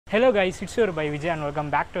Hello guys, it's your by Vijay and welcome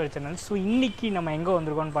back to our channel. So இன்னைக்கு நம்ம எங்க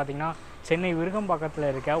வந்திருக்கோம்னு பாத்தீங்கன்னா சென்னை விருகம்பாக்கத்துல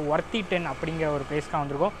இருக்க WorthyTen அப்படிங்கிற ஒரு பிளேஸ்க்கு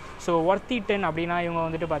வந்திருக்கோம். ஸோ WorthyTen அப்படின்னா இவங்க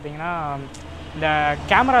வந்துட்டு பார்த்தீங்கன்னா இந்த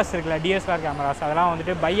கேமராஸ் இருக்குல்ல டிஎஸ்எல்ஆர் கேமராஸ் அதெல்லாம்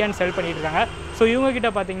வந்துட்டு பை அண்ட் செல் பண்ணிட்டு இருக்காங்க. ஸோ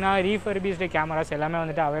இவங்ககிட்ட பார்த்தீங்கன்னா ரீஃபர்பிஷ்டு கேமராஸ் எல்லாமே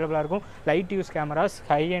வந்துட்டு அவைலபிளாக இருக்கும். Light use cameras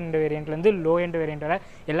high end வேரியண்ட்லேருந்து low end variant வரை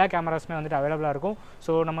எல்லா கேமராஸுமே வந்துட்டு அவைலபிளாக இருக்கும்.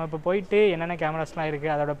 ஸோ நம்ம இப்போ போயிட்டு என்னென்ன கேமராஸ்லாம்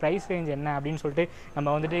இருக்குது அதோட ப்ரைஸ் ரேஞ்ச் என்ன அப்படின்னு சொல்லிட்டு நம்ம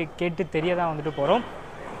வந்துட்டு கேட்டு தெரிய தான் வந்துட்டு போகிறோம்.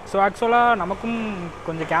 ஸோ ஆக்சுவலாக நமக்கும்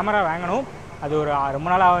கொஞ்சம் கேமரா வாங்கணும், அது ஒரு ரொம்ப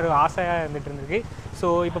நாளாக ஒரு ஆசையாக இருந்துகிட்டு இருந்திருக்கு. ஸோ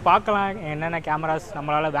இப்போ பார்க்கலாம் என்னென்ன கேமராஸ்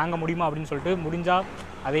நம்மளால் வாங்க முடியுமா அப்படின்னு சொல்லிட்டு முடிஞ்சால்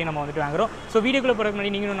அதையும் நம்ம வந்துட்டு வாங்குகிறோம். ஸோ வீடியோக்குள்ளே போகிறதுக்கு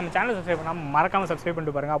முன்னாடி நீங்களும் நம்ம சேனல் சப்ஸ்கிரைப் பண்ணால் மறக்காமல் சப்ஸ்கிரைப்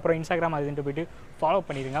பண்ணிட்டு பாருங்கள். அப்புறம் இன்ஸ்டாகிராம் அதுன்ட்டு போய்ட்டு ஃபாலோ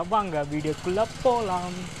பண்ணிடுங்க. வாங்க வீடியோக்குள்ளே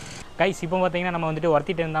போகலாம். கைஸ் இப்போ பார்த்தீங்கன்னா நம்ம வந்துட்டு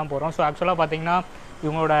WorthyTen தான் போகிறோம். ஸோ ஆக்சுவலாக பார்த்தீங்கன்னா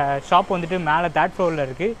இவங்களோட ஷாப் வந்துட்டு மேலே 3rd ஃப்ளோரில்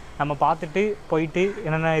இருக்குது. நம்ம பார்த்துட்டு போயிட்டு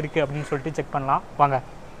என்னென்ன இருக்குது அப்படின்னு சொல்லிட்டு செக் பண்ணலாம் வாங்க.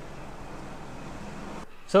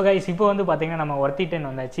 ஸோ கைஸ் இப்போ வந்து பார்த்தீங்கன்னா நம்ம WorthyTen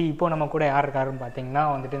வந்தாச்சு. இப்போ நம்ம கூட யார் இருக்காருன்னு பார்த்தீங்கன்னா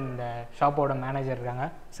வந்துட்டு இந்த ஷாப்போட மேனேஜர் இருக்காங்க.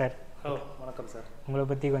 சார் ஹலோ, வணக்கம் சார். உங்களை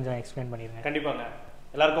பற்றி கொஞ்சம் எக்ஸ்பிளைன் பண்ணிடுங்க. கண்டிப்பாங்க.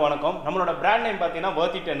 எல்லாருக்கும் வணக்கம். நம்மளோட பிராண்ட் நேம் பார்த்தீங்கன்னா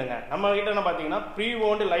WorthyTenங்க. நம்ம கிட்ட என்ன பார்த்தீங்கன்னா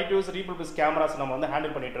ப்ரீஓன்டு லைட் யூஸ் ரீபிள்பிஸ் கேமராஸ் நம்ம வந்து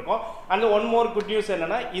ஹேண்டில் பண்ணிட்டு இருக்கோம். And one more good news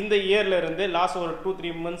என்னன்னா இந்த இயர்ல இருந்து லாஸ்ட் ஒரு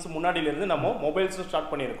 2-3 மந்த்ஸ் முன்னாடில இருந்து நம்ம மொபைல்ஸும் ஸ்டார்ட்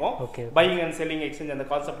பண்ணியிருக்கோம். பையிங் அண்ட் செல்லிங் எக்ஸ்சேஞ்ச் அந்த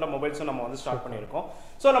கான்செப்ட்ல மொபைல்ஸும் நம்ம வந்து ஸ்டார்ட் பண்ணியிருக்கோம்.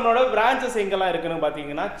 ஸோ நம்மளோட பிரான்ச்சஸ் எங்கெல்லாம் இருக்குன்னு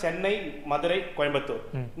பார்த்தீங்கன்னா சென்னை, மதுரை, கோயம்புத்தூர்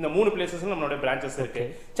இந்த 3 பிளேசஸ்ல நம்மளோட பிரான்ச்சஸ் இருக்கு.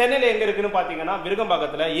 சென்னையில எங்க இருக்குன்னு பார்த்தீங்கன்னா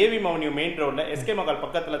விருகம்பாக்கத்துல ஏவி அவென்யூ மெயின் ரோட்ல எஸ்கே மகால்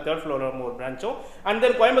பக்கத்துல 3rd ஃப்ளோர்ல ஒரு பிரான்ச்சும், அண்ட்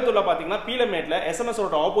தென் கோயம்புத்தூர்ல பார்த்தீங்கன்னா பீலமேட்ல எஸ்எம்எஸ்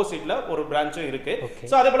ஆப்போசிட்ல ஒரு பிரான்ச்சும் இருக்கு.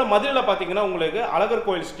 சோ அதே போல மதுரையில பாத்தீங்கன்னா உங்களுக்கு அழகர்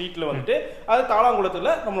கோயில் ஸ்ட்ரீட்ல வந்துட்டு அது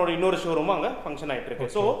தாளாங்குளத்துல நம்மளோட இன்னொரு ஷோரூம் அங்க ஃபங்க்ஷன் ஆயிட்டு இருக்கு.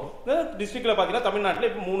 சோ டிஸ்ட்ரிக்ட்ல பாத்தீங்கன்னா தமிழ்நாட்டுல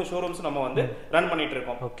இப்ப 3 ஷோரூம்ஸ் நம்ம வந்து ரன் பண்ணிட்டு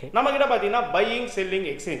இருக்கோம். நம்ம கிட்ட பாத்தீங்கன்னா பையிங், செல்லிங்,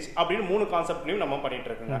 எக்ஸ்சேஞ்ச் அப்படின்னு 3 கான்செப்ட்லயும் நம்ம பண்ணிட்டு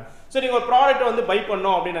இருக்கோங்க. சோ நீங்க ஒரு ப்ராடக்ட் வந்து பை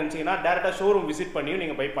பண்ணனும் அப்படின்னு நினைச்சீங்கன்னா டைரக்டா ஷோரூம் விசிட் பண்ணி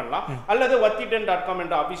நீங்க பை பண்ணலாம். அல்லது worthyten.com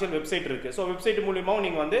என்ற ஆபீஷியல் வெப்சைட் இருக்கு. சோ வெப்சைட் மூலமாவும்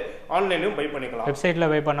நீங்க வந்து ஆன்லைன்லயும் பை பண்ணிக்கலாம். வெப்சைட்ல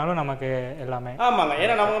பை பண்ணாலும் நமக்கு எல்லாமே ஆமாங்க.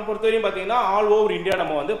 ஏன்னா நம்ம பொறுத்தவரையும் பாத்தீங்கன்னா ஆல் ஓவர் இந்தியா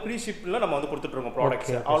நம்ம வந்து ஃப்ரீ ஷிப்ல நம்ம வந்து கொடுத்துட்டு இருக்கோம்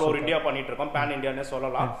ப்ராடக்ட்ஸ். ஆல் ஓவர் இந்தியா பண்ணிட்டு இருக்கோம், பேன் இந்தியான்னு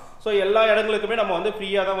சொல்லலாம். சோ எல்லா இடங்களுக்குமே நம்ம வந்து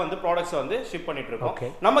ஃப்ரீயா தான் வந்து ப்ராடக்ட்ஸ் வந்து ஷிப் பண்ணிட்டு இருக்கோம்.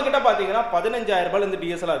 நம்ம கிட்ட பாத்தீங்கன்னா 15000 ரூபாயில இருந்து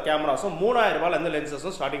டிஎஸ்எல்ஆர் கேமராஸும் 3000 ரூபாயில இருந்து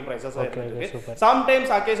லென்சஸும் ஸ்டார்டிங் பிரைசஸ் இருக்கு. சம்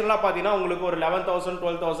டைம்ஸ் அகேஷனலா பாத்தீங்கன்னா உங்களுக்கு ஒரு 11000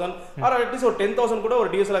 12000 ஆர் அட்லீஸ்ட் ஒரு 10000 கூட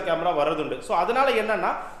ஒரு டிஎஸ்எல்ஆர் கேமரா வரதுண்டு. சோ அதனால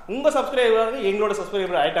என்னன்னா உங்க சப்ஸ்கிரைபர் எங்களோட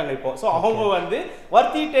சப்ஸ்கிரைபர் ஆயிட்டாங்க இப்போ. சோ அவங்க வந்து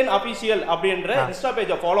WorthyTen அபிஷியல் அப்படின்ற இன்ஸ்டா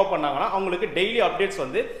பேஜை ஃபாலோ பண்ணாங்கன்னா அவங்களுக்கு டெய்லி அப்டேட்ஸ்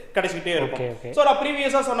வந்து கிடைச்சிட்டே இருக்கும். சோ நான்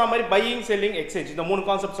ப்ரீவியஸா சொன்ன மாதிரி பையிங், செல்லிங், எக்ஸ்சேஞ்ச் இந்த 3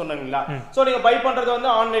 கான்செப்ட் சொன்னீங்களா. சோ நீங்க பை பண்றது வந்து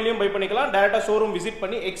ஆன்லைன்லயும் பை பண்ணிக்கலாம், டைரக்டா ஷோரூம் விசிட்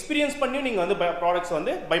பண்ணி எக்ஸ்பீரியன்ஸ் பண்ணி நீங்க வந்து ப்ராடக்ட்ஸ்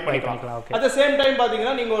வந்து பை பண்ணிக்கலாம். அட் தி சேம் டைம்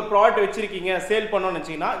பாத்தீங்கன்னா நீங்க ஒரு ப்ராடக்ட் வச்சிருக்கீங்க சேல் பண்ணனும்னு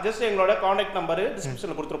நினைச்சீங்கன்னா ஜஸ்ட் எங்களோட கான்டாக்ட் நம்பர்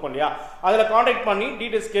டிஸ்கிரிப்ஷன்ல கொடுத்திருப்போம் இல்லையா, அதுல கான்டாக்ட் பண்ணி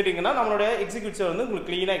டீடைல்ஸ் கேட்டீங்கன்னா நம்மளோட எக்ஸிக்யூட்டிவ் வந்து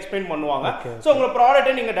உங்களுக்கு க்ளீனா எக்ஸ்பிளைன் பண்ணுவாங்க. சோ உங்க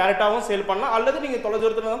ப்ராடக்ட்டை நீங்க டைரக்டாவும் சேல் பண்ணலாம், அல்லது நீங்க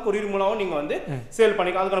தொலைதூரத்துல தான் கொரியர் மூலமாவும் நீங்க வந்து சேல்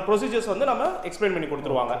பண்ணிக்கலாம். அதுக்கான ப்ரொசீஜர்ஸ் வந்து நம்ம எக்ஸ்பிளைன் பண்ணி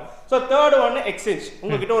கொடுத்துருவாங்க. So third one exchange.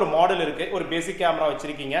 உங்ககிட்ட ஒரு மாடல் இருக்கு, ஒரு பேசிக் கேமரா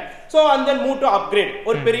வச்சிருக்கீங்க. So and then move to upgrade.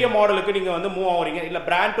 ஒரு பெரிய மாடலுக்கு நீங்க வந்து மூவ் ஆவறீங்க, இல்ல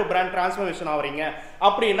பிராண்ட் டு பிராண்ட் டிரான்ஸ்ஃபர்மேஷன் ஆவறீங்க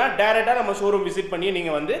அப்படினா டைரக்ட்டா நம்ம ஷோரூம் விசிட் பண்ணி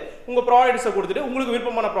நீங்க வந்து உங்க ப்ராடக்ட்ஸை கொடுத்துட்டு உங்களுக்கு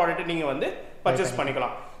விருப்பமான ப்ராடக்ட் நீங்க வந்து பர்ச்சேஸ்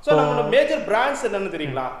பண்ணிக்கலாம். சோ நம்மளோட மேஜர் பிராண்ட்ஸ் என்னன்னு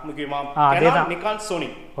தெரியுங்களா? முக்கியமா Canon, Nikon, Sony.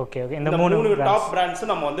 ஓகே இந்த 3 டாப் பிராண்ட்ஸ்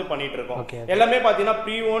நம்ம வந்து பண்ணிட்டு இருக்கோம். எல்லாமே பாத்தீங்கன்னா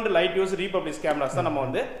pre-won't light use republish cameras தான் நம்ம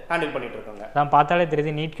வந்து ஹேண்டில் பண்ணிட்டு இருக்கோம். நான் பார்த்தாலே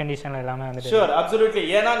தெரியுது நீட் கண்டிஷன்ல எல்லாமே வந்து. Sure, absolutely.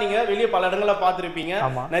 ஏனா நீங்க வெளிய பல இடங்கள பாத்துருப்பீங்க,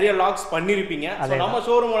 நிறைய லாக்ஸ் பண்ணிருப்பீங்க. சோ நம்ம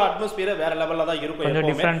ஷோரூமோட அட்மாஸ்பியர் வேற லெவல்ல தான் இருக்கும். கொஞ்சம்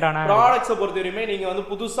டிஃபரண்டான ப்ராடக்ட்ஸ் பொறுத்தவரையுமே நீங்க வந்து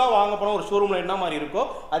புதுசா வாங்க போற ஒரு ஷோரூம்ல என்ன மாதிரி இருக்கோ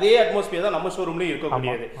அதே அட்மாஸ்பியர் தான் நம்ம ஷோரூம்லயே இருக்க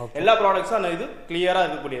கூடியது. எல்லா ப்ராடக்ட்ஸும் இது கிளியரா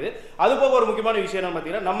இருக்க கூடியது. அது போக ஒரு முக்கியமான விஷயம் என்ன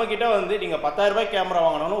பாத்தீங்கன்னா நம்ம கிட்ட வந்து நீங்க 10000 ரூபாய் கேமரா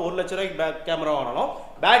வாங்கனாலும் 1 லட்சம் ரூபாய்க்கு camera வாங்கனாலும்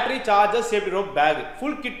battery, charger, safety rope, bag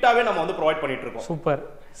full கிட்டாவே நம்ம வந்து ப்ரொவைட் பண்ணிட்டு இருக்கோம். சூப்பர்.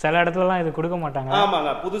 சில இடத்துலலாம் இது கொடுக்க மாட்டாங்க.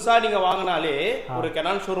 ஆமாங்க. புதுசா நீங்க வாங்கினாலே ஒரு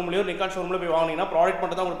Canon ஷோரூம்லயோ Nikon ஷோரூம்ல போய் வாங்குனீங்கன்னா ப்ராடக்ட்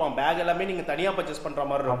மட்டும் தான் கொடுப்பாங்க. பேக் எல்லாமே நீங்க தனியா பர்ச்சேஸ் பண்ற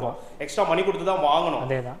மாதிரி இருக்கும். எக்ஸ்ட்ரா மணி கொடுத்து தான் வாங்கணும்,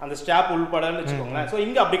 அந்த ஸ்டாப் உள்படன்னு வச்சுக்கோங்க. சோ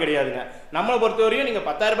இங்க அப்படி கிடையாதுங்க. நம்மளை பொறுத்தவரையும் நீங்க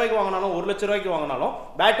 10000 ரூபாய்க்கு வாங்கினாலும் 1 லட்சம் ரூபாய்க்கு வாங்கினாலும்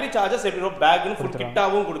battery, charger, safety rope, பேக்னு full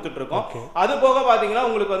கிட்டாவும் கொடுத்துட்டு இருக்கோம். அது போக பாத்தீங்கன்னா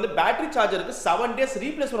உங்களுக்கு வந்து பேட்டரி சார்ஜருக்கு 7 days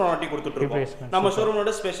ரீப்ளேஸ்மென்ட் வாரண்டி கொடுத்துட்டு இருக்கோம். நம்ம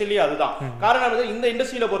ஷோரூமோட ஸ்பெஷலி அதுதான். காரணம் இந்த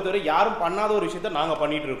இண்டஸ்ட்ரியில பொறுத்தவரை யாரும் பண்ணாத ஒரு விஷயத்தை நாங்க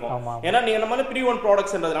பண்ணிட்டு இருக்கோம். ஏன்னா நீங்க நம்ம ப்ரீ-ஓன்ட்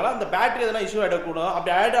ப்ராடக்ட்ஸ்ன்றதுனால அந்த பேட்டரி எதனா இஷ்யூ ஆயிடக்கூடாது,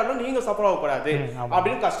 அப்படி ஆயிடாலும் நீங்க சஃபர் ஆகக்கூடாது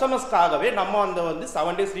அப்படின்னு கஸ்டமர்ஸ்க்காகவே நம்ம அந்த வந்து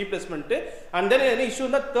 7 days ரீப்ளேஸ்மெண்ட் அண்ட் தென் என்ன இஷ்யூ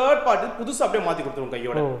இருந்தா தேர்ட் பார்ட்டி புதுசா அப்படியே மாத்தி கொடுத்துருவோம்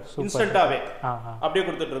கையோட இன்ஸ்டன்ட்டாவே அப்படியே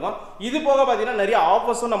கொடுத்துட்டு இருக்கோம். இது போக பாத்தீங்கன்னா நிறைய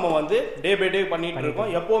ஆஃபர்ஸும் நம்ம வந்து டே பை டே பண்ணிட்டு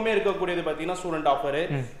இருக்கோம். எப்பவுமே இருக்கக்கூடியது பாத்தீங்கன்னா ஸ்டூடெண்ட் ஆஃபர்,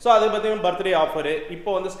 சோ அது பாத்தீங்கன்னா பர்த்டே ஆஃபர், இப்போ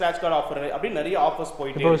வந்து ஸ்கிராட்ச் கார்டு ஆஃபர், அப்படி நிறைய ஆஃபர்ஸ்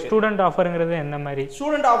போயிட்டு இருக்கு. ஸ்டூடெண்ட் ஆஃபர்ங்கிறது என்ன மாதிரி?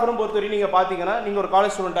 ஸ்டூடெண்ட் ஆஃபரும் பொறுத்தவரை நீங்க பாத்தீங்கன்னா நீங்க ஒரு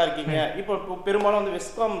காலேஜ் ஸ்டூடெண்டா இருக்கீங்க, இப்போ பெரும்பாலும் வந்து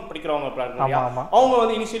வெஸ்காம் படிக்கிறவங்க அவங்க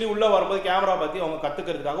வந்து இனிஷியலி உள்ள வரும்போது கேமரா பத்தி அவங்க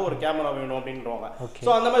கத்துக்கிறதுக்காக ஒரு கேமரா வேணும் அப்படின்றாங்க. சோ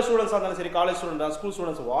அந்த மாதிரி ஸ்டூடண்ட்ஸ் இருந்தாலும் சரி, college students, school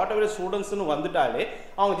students, what ever ஸ்டூடெண்ட்ஸ்னு வந்துட்டாலே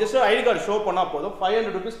அவங்க ஜஸ்ட் ஐடி கார்டு ஷோ பண்ணா போதும்,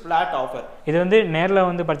 500 rupees ஃபிளாட் ஆஃபர். இது வந்து நேர்ல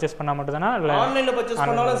வந்து பர்ச்சேஸ் பண்ணா மட்டும் தானா இல்ல ஆன்லைன்ல பர்ச்சேஸ்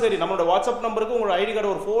பண்ணாலும் சரி, நம்மளோட வாட்ஸ்அப் நம்பருக்கு உங்க ஐடி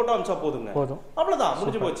கார்டு ஒரு போட்டோ அனுப்பிச்சா போதுங்க, அவ்வளவுதான்,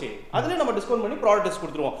 முடிஞ்சு போச்சு. அதுல நம்ம டிஸ்கவுண்ட் பண்ணி ப்ராடக்ட்ஸ்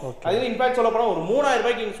கொடுத்துருவோம். அதுல இன்ஃபேக்ட் சொல்ல போனா ஒரு 3000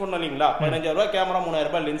 ரூபாய்க்கு நீங்க சொன்ன இல்லீங்களா, 15000 ரூபாய் கேமரா, 3000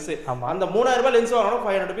 ரூபாய் லென்ஸ், அந்த 3000 ரூபாய் லென்ஸ் வாங்கினா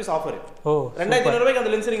 500 rupees ஆஃபர். 2500 ரூபாய்க்கு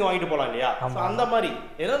அந்த லென்ஸ் நீங்க வாங்கிட்டு போலாம் இல்லையா. அந்த மாதிரி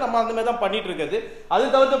ஏன்னா நம்ம அந்த மாதிரி தான் பண்ணிட்டு இருக்குது.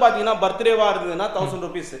 அது தவிர்த்து பாத்தீங்கன்னா பர்த்டேவா இருந்ததுன்னா 1000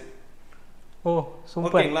 rupees. ஓ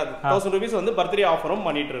சூப்பர். 1000 rupees வந்து பர்த்டே ஆஃபரும்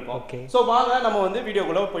பண்ணிட்டு இருக்கோம். சோ வாங்க நம்ம வந்து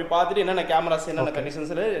வீடியோக்குள்ள போய் பார்த்துட்டு என்னென்ன கேமராஸ், என்னென்ன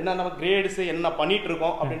கண்டிஷன்ஸ்ல, என்னென்ன கிரேட்ஸ், என்ன பண்ணிட்டு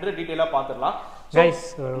இருக்கோம் அப்படின்ற டீடைலா பார்த்துடலாம்.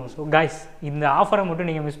 கைஸ் இந்த ஆஃபரை மட்டும்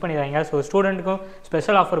நீங்கள் மிஸ் பண்ணிடுறாங்க. ஸோ ஸ்டூடெண்ட்டுக்கும்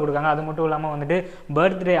ஸ்பெஷல் ஆஃபர் கொடுக்காங்க. அது மட்டும் இல்லாமல் வந்துட்டு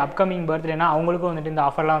பர்த்டே, அப்கமிங் பர்த்டேனா அவங்களுக்கும் வந்துட்டு இந்த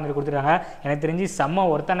ஆஃபர்லாம் வந்துட்டு கொடுத்துருக்காங்க. எனக்கு தெரிஞ்சு செம்ம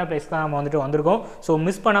ஒர்த்தான ப்ரைஸ் தான் நம்ம வந்துட்டு வந்திருக்கோம். ஸோ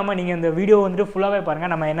மிஸ் பண்ணாமல் நீங்கள் இந்த வீடியோ வந்துட்டு ஃபுல்லாகவே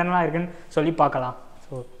பாருங்கள், நம்ம என்னென்னலாம் இருக்குன்னு சொல்லி பார்க்கலாம்.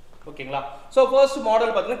 ஸோ ஓகேங்களா. சோ ஃபர்ஸ்ட்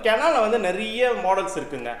மாடல் பாத்தீங்கன்னா Canonல வந்து நிறைய மாடல்ஸ்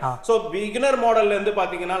இருக்குங்க. சோ பிகினர் மாடல்ல இருந்து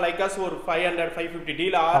பாத்தீங்கன்னா லைக்காஸ் ஒரு 500 550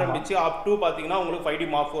 டீல ஆரம்பிச்சு அப் டு பாத்தீங்கன்னா உங்களுக்கு 5D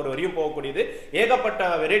Mark 4 வரையும் போகக்கூடியது ஏகப்பட்ட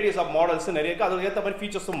வெரைட்டிஸ் ஆஃப் மாடல்ஸ் நிறைய இருக்கு. அதுக்கு ஏத்த மாதிரி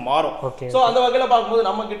ஃபீச்சர்ஸும் மாறும். சோ அந்த வகையில பார்க்கும்போது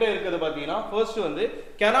நம்ம கிட்ட இருக்குது பாத்தீங்கன்னா ஃபர்ஸ்ட் வந்து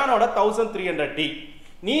Canonோட 1300D.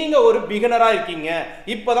 நீங்க ஒரு பிகினரா இருக்கீங்க,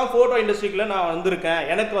 இப்பதான் போட்டோ இண்டஸ்ட்ரிக்குள்ள நான் வந்திருக்கேன்,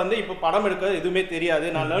 எனக்கு வந்து இப்ப படம் எடுக்க எதுவுமே தெரியாது,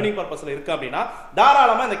 நான் லேர்னிங் பர்பஸ்ல இருக்கேன் அப்படின்னா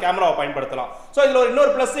தாராளமா இந்த கேமராவை பயன்படுத்தலாம். சோ இதுல ஒரு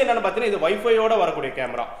இன்னொரு பிளஸ் என்னன்னு பாத்தீங்கன்னா இது வைஃபையோட வரக்கூடிய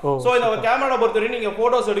கேமரா. சோ இந்த கேமரா பொறுத்தவரை நீங்க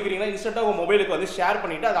போட்டோஸ் எடுக்கிறீங்கன்னா இன்ஸ்டன்ட்டா உங்க மொபைலுக்கு வந்து ஷேர்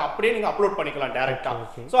பண்ணிட்டு அதை அப்படியே நீங்க அப்லோட் பண்ணிக்கலாம் டைரக்டா.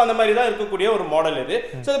 சோ அந்த மாதிரி தான் இருக்கக்கூடிய ஒரு மாடல் இது.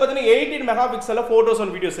 சோ இது பாத்தீங்கன்னா 18 மெகா பிக்சல்ல போட்டோஸ்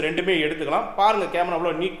அண்ட் வீடியோஸ் ரெண்டுமே எடுத்துக்கலாம். பாருங்க கேமரா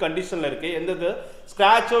அவ்வளவு நீட் கண்டிஷன்ல இருக்கு, எந்த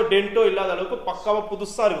ஸ்கிராச்சோ டென்ட்டோ இல்லாத அளவுக்கு பக்காவா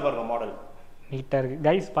புதுசா இருக்கு பாருங்க மாடல். நீட்டாக இருக்குது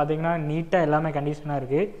கைஸ், பார்த்தீங்கன்னா நீட்டாக எல்லாமே கண்டிஷனாக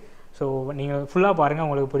இருக்குது. ஸோ நீங்கள் ஃபுல்லாக பாருங்கள்,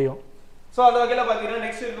 உங்களுக்கு புரியும். ஸோ அந்த வகையில் பார்த்தீங்கன்னா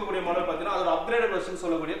நெக்ஸ்ட் இருக்கக்கூடிய மாடல் பார்த்தீங்கன்னா அதோட அப்கிரேடட் வெர்ஷன்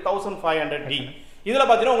சொல்லக்கூடிய 1500D. இதில்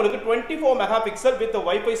பார்த்தீங்கன்னா உங்களுக்கு 24 மெகா பிக்சல் வித்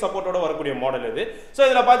வைஃபை சப்போர்ட்டோட வரக்கூடிய மாடல் இது. ஸோ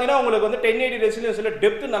இதில் பார்த்தீங்கன்னா உங்களுக்கு வந்து 1080 ரெசல்யூஷனில்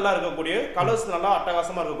டெப்த் நல்லா இருக்கக்கூடிய, கலர்ஸ் நல்லா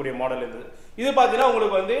அட்டகாசமாக இருக்கக்கூடிய மாடல் இது. இது பார்த்தீங்கன்னா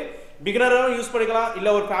உங்களுக்கு வந்து பிகினரும் யூஸ் பண்ணிக்கலாம், இல்ல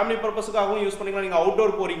ஒரு ஃபேமிலி பர்பஸ்க்காகவும் யூஸ் பண்ணிக்கலாம். நீங்க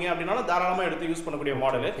அவுட்டோர் போறீங்க அப்படினாலும் தாராளமா எடுத்து யூஸ் பண்ணக்கூடிய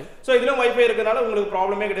மாடல். சோ இதுலயும் வைஃபை இருக்கனால உங்களுக்கு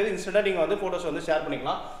ப்ராப்ளமே கிடையாது, இன்ஸ்டன்ட்டா நீங்க வந்து போட்டோஸ் வந்து ஷேர்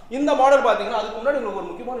பண்ணிக்கலாம். இந்த மாடல் பாத்தீங்கன்னா அதுக்கு முன்னாடி உங்களுக்கு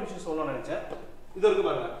ஒரு முக்கியமான விஷயம் சொல்லணும்னு நினைச்சேன். இது இருக்கு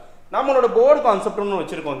பாருங்க, நம்மளோட போர்டு கான்செப்ட்னு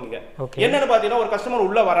வச்சிருக்கோம் இங்க. என்னன்னு பாத்தீங்கன்னா ஒரு கஸ்டமர்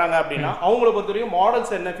உள்ள வராங்க அப்படின்னா அவங்கள பொறுத்தவரைக்கும்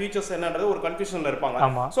மாடல்ஸ் என்ன, ஃபீச்சர்ஸ் என்னன்றது ஒரு கன்ஃபியூஷன்ல இருப்பாங்க.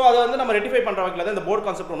 சோ அதை வந்து நம்ம ரெட்டிஃபை பண்ற வகையில தான் இந்த போர்டு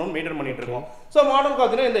கான்செப்ட் ஒன்னு மெயின்டைன் பண்ணிட்டு இருக்கோம். சோ மாடல்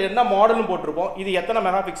பாத்தீங்கன்னா இந்த என்ன மாடல்னு போட்டிருப்போம், இது எத்தனை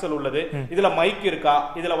மெகா பிக்சல் உள்ளது, இதுல மைக் இருக்கா,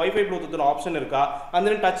 இதுல வைஃபை ப்ளூடூத் ஆப்ஷன் இருக்கா,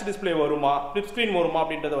 அந்த டச் டிஸ்ப்ளே வருமா, ஃபிளிப் ஸ்கிரீன் வருமா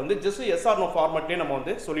அப்படின்றத வந்து ஜஸ்ட் எஸ் ஆர் நோ ஃபார்மட்லயே நம்ம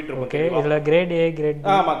வந்து சொல்லிட்டு இருக்கோம். இதுல கிரேட் A, கிரேட் B.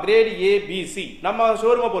 ஆமா, கிரேட் A, B, C. நம்ம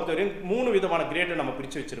ஷோரூமை பொறுத்தவரைக்கும் 3 விதமான கிரேட் நம்ம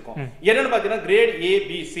பிரிச்சு வச்சிருக்கோம். என்னன்னு பாத்தீங்கன்னா கிரேட் A,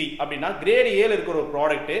 B, C அப்படின்னா கிரேட் A இருக்கிற ஒரு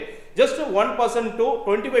ப்ராடக்ட் just 1% to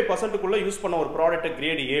 25% குள்ள யூஸ் பண்ண ஒரு product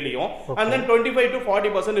great A லியும், and then 25 to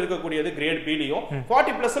 40% இருக்கக்கூடியது கிரேட் B லியும்,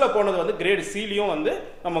 40 பிளஸ்ல போனது வந்து கிரேட் C லியும் வந்து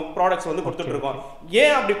நம்ம ப்ராடக்ட்ஸ் வந்து கொடுத்துட்டு இருக்கோம்.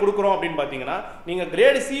 ஏன் அப்படி கொடுக்குறோம் அப்படின்னு பாத்தீங்கன்னா நீங்க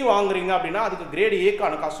கிரேட் C வாங்குறீங்க அப்படின்னா அதுக்கு கிரேட் A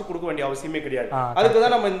கான காஸ்ட் கொடுக்க வேண்டிய அவசியமே கிடையாது. அதுக்கு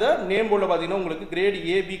தான் நம்ம இந்த நேம் போர்ட்ல பாத்தீங்கன்னா உங்களுக்கு கிரேட்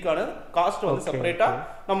AB கான காஸ்ட் வந்து செப்பரேட்டா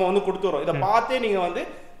நம்ம வந்து கொடுத்துறோம். இத பார்த்தே நீங்க வந்து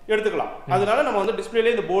எடுத்துக்கலாம். அதனால நம்ம வந்து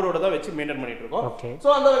டிஸ்ப்ளேல இந்த போர்டோட தான் வச்சு மெயின்டைன் பண்ணிட்டு இருக்கோம். சோ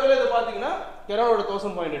அந்த வகையில இத பாத்தீங்கன்னா Canonோட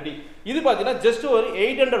 1500D இது பாத்தீங்கன்னா ஜஸ்ட் ஒரு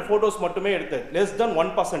 800 போட்டோஸ் மட்டுமே எடுத்து less than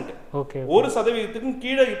 1%. ஓகே, 1%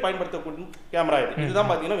 கீழே பயன்படுத்தக்கூடிய கேமரா இது. இதுதான்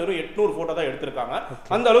பாத்தீங்கன்னா வெறும் 800 போட்டோ தான் எடுத்துருக்காங்க.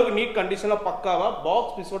 அந்த அளவுக்கு நீட் கண்டிஷன்ல பக்காவா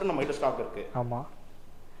பாக்ஸ் பீஸோட நம்ம கிட்ட ஸ்டாக் இருக்கு. ஆமா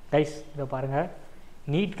கைஸ், இத பாருங்க,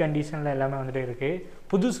 நீட் கண்டிஷன்ல எல்லாமே வந்துட்டே இருக்கு,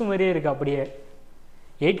 புதுசு மாதிரியே இருக்கு. அப்படியே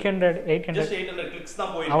 800 கிளிக்ஸ்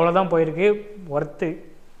தான் போயிருக்கு, அவ்வளவுதான் போயிருக்கு. ஒர்த்.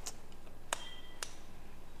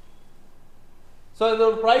 சோ இந்த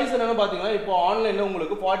பிரைஸ் என்னன்னு பாத்தீங்கன்னா இப்போ ஆன்லைன்ல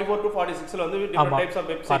உங்களுக்கு 44 to 46 ல வந்து டிஃபரண்ட் டைப்ஸ் ஆஃப்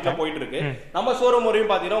வெப்சைட்ல போயிட்டு இருக்கு. நம்ம ஷோரூம்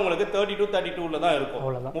வரையும் பாத்தீங்கன்னா உங்களுக்கு 30 to 32 ல தான் இருக்கும்,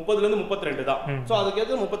 30 ல இருந்து 32 தான். சோ அதுக்கு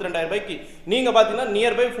ஏத்த 32000 ரூபாய்க்கு நீங்க பாத்தீங்கன்னா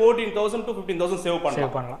நியர் பை 14000 to 15000 சேவ்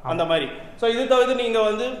பண்ணலாம் அந்த மாதிரி. சோ இது தவிர நீங்க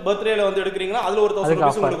வந்து பர்த்டேல வந்து எடுக்கறீங்கன்னா அதுல ஒரு 1000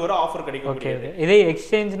 ரூபாய் உங்களுக்கு ஒரு ஆஃபர் கிடைக்கும். ஓகே, இதே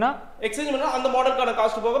எக்ஸ்சேஞ்ச்னா பண்ணா அந்த மாடலுக்கான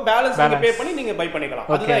காஸ்ட் போக பேலன்ஸ் நீங்க பே பண்ணி நீங்க பை பண்ணிக்கலாம்.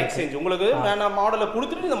 அதுதான் எக்ஸ்சேஞ்ச். உங்களுக்கு நான் மாடலை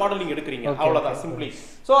கொடுத்துட்டு இந்த மாடல் நீங்க எடுக்கறீங்க, அவ்வளவுதான், சிம்பிளி.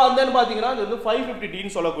 சோ and then பாத்தீங்கன்னா இது வந்து 550D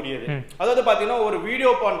ன்னு சொல்லக்கூடியது. அதாவது பாத்தீங்கன்னா ஒரு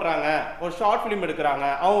வீடியோ பண்றாங்க, ஒரு ஷார்ட் ஃபிலிம் எடுக்கறாங்க,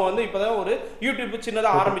 அவங்க வந்து இப்பதான் ஒரு யூடியூப்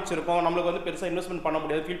சின்னதா ஆரம்பிச்சிருக்கோம், நம்மளுக்கு வந்து பெருசா இன்வெஸ்ட்மென்ட் பண்ண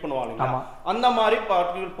முடியாது ஃபீல் பண்ணுவாங்க. அந்த மாதிரி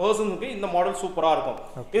பர்టిక్యులர் பர்சனுக்கு இந்த மாடல் சூப்பரா இருக்கும்.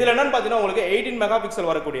 இதுல என்னன்னு பாத்தீங்கன்னா உங்களுக்கு 18 மெகா பிக்சல்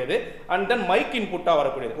வரக்கூடியது, and then மைக் இன்புட்டா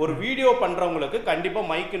வரக்கூடியது. ஒரு வீடியோ பண்றவங்களுக்கு கண்டிப்பா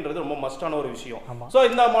மைக்ன்றது ரொம்ப மஸ்டான ஒரு விஷயம். சோ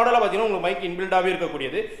இந்த மாடல பாத்தீங்கன்னா உங்களுக்கு மைக் இன்பில்டாவே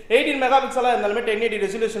இருக்கக்கூடியது, 18 மெகா பிக்சலா இருந்தாலுமே 1080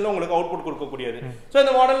 ரெசல்யூஷன்ல உங்களுக்கு அவுட்புட் கொடுக்கக்கூடியது. சோ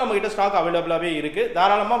இந்த மாடல் நம்ம கிட்ட ஸ்டாக் அவைலபிளாவே இருக்கு.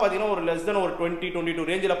 தாராளமா பாத்தீங்கன்னா ஒரு less than ஒரு 20-22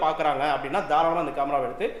 ரேஞ்சில பாக்குறாங்க அப்படின்னா தாராளமா இந்த கேமரா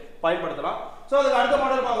எடுத்து பயன்படுத்தலாம். ஸோ அதுக்கு அடுத்த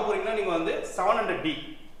மாடல் பார்க்க போறீங்கன்னா நீங்க வந்து 700D.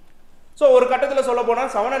 ஸோ ஒரு கட்டத்தில் சொல்ல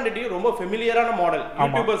போனால் 700D ரொம்ப ஃபெமிலியரான மாடல்.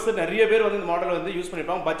 யூடியூபர்ஸ் நிறைய பேர் வந்து இந்த மாடல் வந்து யூஸ்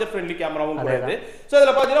பண்ணிருப்பாங்க. பட்ஜெட் ஃப்ரெண்ட்லி கேமராவும் கூட இது. ஸோ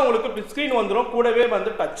இதில் பார்த்தீங்கன்னா உங்களுக்கு ஸ்க்ரீன் வந்துடும், கூடவே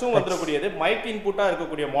வந்து டச்சும் வந்துடக்கூடியது, மைக் இன்புட்டாக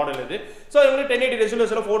இருக்கக்கூடிய மாடல் இது. ஸோ இவங்க 1080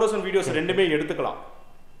 ரெசல்யூஷனில் ஃபோட்டோஸ் அண்ட் வீடியோஸ் ரெண்டுமே எடுத்துக்கலாம்.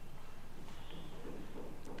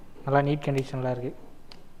 நல்லா நீட் கண்டிஷனில் இருக்குது.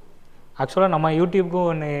 ஆக்சுவலாக நம்ம யூடியூப்க்கும்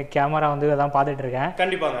ஒன்று கேமரா வந்து அதான் பார்த்துட்டு இருக்கேன்.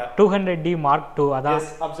 கண்டிப்பாங்க 200D Mark II அதான்.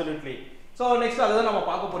 அப்சல்யூட்லி. ஸோ நெக்ஸ்ட் அதுதான் நம்ம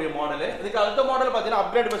பார்க்க போகிற மாடல். இதுக்கு அடுத்த மாடல் பார்த்தீங்கன்னா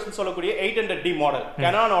அப்கிரேட் வெர்ஷன் சொல்லக்கூடிய 800D மாடல்,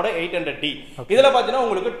 கெனானோட 800D. இதில் பார்த்தீங்கன்னா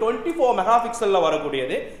உங்களுக்கு 24 மெகா பிக்சலில்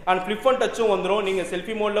வரக்கூடியது அண்ட் ஃபிளிப் அண்ட் டச்சும் வந்துடும். நீங்கள்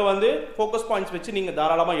செல்ஃபி மோடில் வந்து ஃபோக்கஸ் பாயிண்ட்ஸ் வச்சு நீங்கள்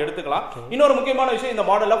தாராளமாக எடுத்துக்கலாம். இன்னொரு முக்கியமான விஷயம், இந்த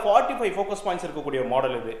மாடலில் 45 ஃபோக்கஸ் பாயிண்ட்ஸ் இருக்கக்கூடிய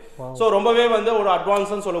மாடல் இது. ஸோ ரொம்பவே வந்து ஒரு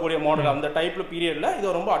அட்வான்ஸ்னு சொல்லக்கூடிய மாடல். அந்த டைப்ல பீரியட்ல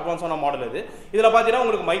இது ரொம்ப அட்வான்ஸான மாடல் இது. இதில் பார்த்தீங்கன்னா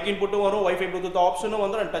உங்களுக்கு மைக் இன்புட்டும் வரும், வைஃபை ப்ளூடூத் ஆப்ஷனும்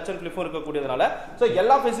வந்து டச் அண்ட் ஃபிளிப்பும் இருக்கக்கூடியதுனால ஸோ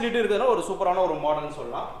எல்லா ஃபெசிலிட்டியும் இருக்கிறதுனால ஒரு சூப்பரான ஒரு மாடல்னு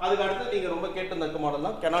சொல்லலாம். அதுக்கு அடுத்து நீங்க ரொம்ப கேட்டு இந்த மாடல்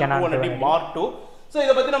தான் Canon 200D Mark II. So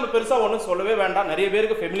இத பத்தி நம்ம பெருசா ஒண்ணும் சொல்லவே வேண்டாம். நிறைய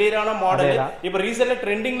பேருக்கு ஃபெமிலியரான மாடல். இப்போ ரீசன்ட்ல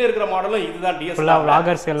ட்ரெண்டிங்ல இருக்கிற மாடலும் இதுதான் DSLR.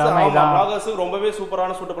 vloggers எல்லாமே இதான். vloggers ரொம்பவே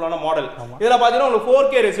சூப்பரான சூட்டபிளான மாடல். இதல பாத்தீங்கன்னா உங்களுக்கு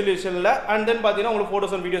 4K ரெசல்யூஷன்ல அண்ட் தென் பாத்தீங்கன்னா உங்களுக்கு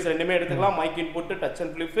போட்டோஸ் அண்ட் வீடியோஸ் ரெண்டுமே எடுத்துக்கலாம். Mic input, touch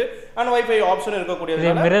and flip and wifi option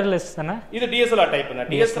இருக்கக்கூடியதுனால mirrorless தானே. இது DSLR டைப்ங்க.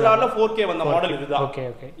 DSLRல 4K வந்த மாடல் இதுதான். Okay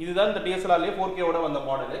okay. இதுதான் இந்த DSLRலயே 4K ஓட வந்த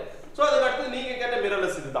மாடல். சோ அதுக்கு அடுத்து நீங்க கேட்ட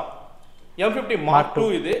மிரர்லெஸ் இதுதான். M50 Mark II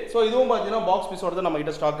இது. சோ இதுவும் பாத்தீங்கன்னா பாக்ஸ் பீஸோட நம்ம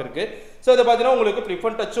கிட்ட ஸ்டாக் இருக்கு. சோ இத பாத்தீங்கன்னா உங்களுக்கு ஃபிளிப்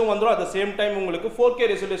அண்ட் டச்சும் வந்துரும். அட் தி சேம் டைம் உங்களுக்கு 4K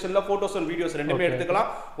ரெசல்யூஷன்ல போட்டோஸ் அண்ட் வீடியோஸ் ரெண்டுமே எடுத்துக்கலாம்.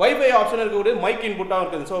 வைஃபை ஆப்ஷன் இருக்குது, மைக் இன்புட்டாவும்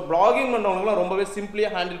இருக்குது. சோ ப்ளாகிங் பண்றவங்க ரொம்பவே சிம்பிளியா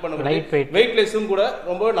ஹேண்டில் பண்ணக்கூடிய வெயிட்லெஸ்ஸும் கூட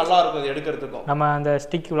ரொம்பவே நல்லா இருக்கும் எடுக்கிறதுக்கும். நம்ம அந்த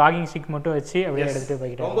ஸ்டிக் vlogging ஸ்டிக் மட்டும் வச்சு அப்படியே எடுத்துட்டு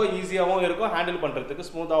போயிட்டோம். ரொம்ப ஈஸியாவும் இருக்கும், ஹேண்டில் பண்றதுக்கு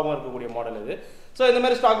ஸ்மூத்தாவும் இருக்கக்கூடிய மாடல் இது. சோ இந்த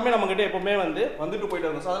மாதிரி ஸ்டாக்மே நம்ம கிட்ட எப்பவுமே வந்துட்டு போயிட்டு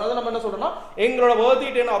இருக்கும். சோ அதனால நம்ம என்ன சொல்றோம்னா எங்களோட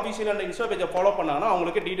WorthyTen ஆபீஷியல் அண்ட் இன்ஸ்டா பேஜை ஃபாலோ பண்ணாங்கன்னா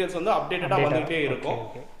உங்களுக்கு டீடைல்ஸ் வந்து அப்டேட்டடா வந்துட்டே இருக்கும்.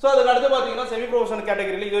 சோ அதுக்கு அடுத்து பாத்தீங்கன்னா செமி ப்ரொஃபஷனல்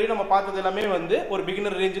கேட்டகரியில இதுவரை நம்ம பார்த்தது எல்லாமே வந்து ஒரு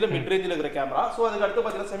பிகினர் ரேஞ்சில மிட் ரேஞ்சில இருக்கிற கேமரா. சோ அதுக்கு அடுத்து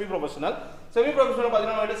பாத்தீங்கன்னா செமி ப்ரொஃபஷனல்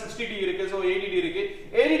பாத்தீங்கன்னா நம்ம 60D இருக்கு, சோ 80D இருக்கு.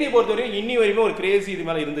 80D பொறுத்தவரை இன்னி வரைக்கும் ஒரு கிரேசி இது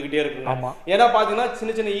மேல இருந்துகிட்டே இருக்குங்க. ஏன்னா பாத்தீங்கன்னா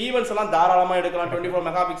சின்ன சின்ன ஈவென்ட்ஸ் எல்லாம் தாராளமா எடுக்கலாம். 24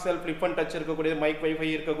 mega pixel flip and touch இருக்கக்கூடியது, மைக் வைஃபை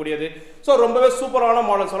இருக்கக்கூடியது. சோ ரொம்பவே சூப்பரான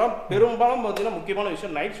மாடல் சொல்லலாம். பெரும்பாலும் பாத்தீங்கன்னா முக்கியமான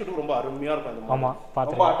விஷயம் நைட் ஷூட் ரொம்ப அருமையா இருக்கும். இந்த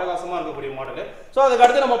மாடல் ரொம்ப அட்டகாசமா இருக்கக்கூடிய மாடல். சோ அதுக்கு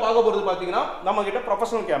அடுத்து நம்ம பார்க்க போறது பாத்தீங்கன்னா நம்ம கிட்ட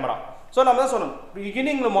ப்ரொஃபஷனல் கேமரா. சோ நம்ம தான் சொன்னோம்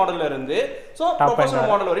பிகினிங் மாடல்ல இருந்து சோ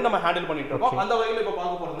ப்ரொஃபஷனல் மாடல் வரை நம்ம ஹேண்டில் பண்ணிட்டு இருக்கோம். அந்த வகையில இப்ப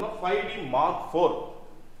பார்க்க போறதுன்னா 5D Mark IV.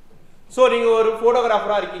 சோ நீங்க ஒரு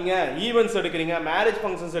போட்டோகிராஃபரா இருக்கீங்க, ஈவென்ட்ஸ் எடுக்கிறீங்க, மேரேஜ்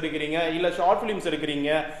ஃபங்க்ஷன்ஸ் எடுக்கிறீங்க, இல்ல ஷார்ட் ஃபிலிம்ஸ் எடுக்கிறீங்க,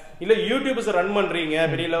 இல்ல யூடியூப்ஸ் ரன் பண்றீங்க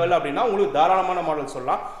பெரிய லெவல்ல அப்படின்னா உங்களுக்கு தாராளமான மாடல்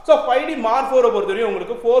சொல்லலாம். சோ 5D Mark IV பொறுத்தவரை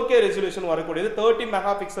உங்களுக்கு 4K ரெசல்யூஷன் வரக்கூடியது, 30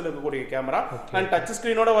 மெகா பிக்சல் இருக்கக்கூடிய கேமரா அண்ட் டச்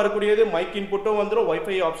ஸ்கிரீனோட வரக்கூடியது, மைக் இன்புட்டும் வந்துரும்,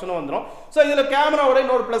 வைஃபை ஆப்ஷனும் வந்துரும். சோ இதுல கேமராவோட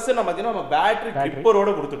இன்னொரு பிளஸ் என்ன பாத்தீங்கன்னா நம்ம பேட்டரி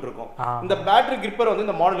கிரிப்பரோட கொடுத்துட்டு இருக்கோம். இந்த பேட்டரி கிரிப்பர் வந்து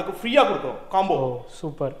இந்த மாடலுக்கு ஃப்ரீயா கொடுக்கும். காம்போ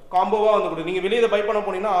சூப்பர் காம்போவா வந்து கொடுக்கும். நீங்க வெளியே பை பண்ண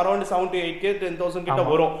போனீங்கன்னா அரௌண்ட் 7 to 8K 10,000 கிட்ட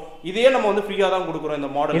வரும். இதே நம்ம வந்து ஃப்ரீயா தான் கொடுக்குறோம்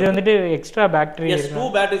இந்த மாடல். இது வந்துட்டு எக்ஸ்ட்ரா பேட்டரி இருக்கு. 2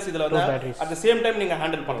 பேட்டரிஸ் இதுல வந்து அட் தி சேம் டைம் நீங்க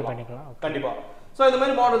ஹேண்டில் பண்ணலாம் கண்டிப்பா. சோ இந்த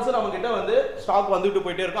மாதிரி மாடல்ஸ் நம்ம கிட்ட வந்து ஸ்டாக் வந்துட்டு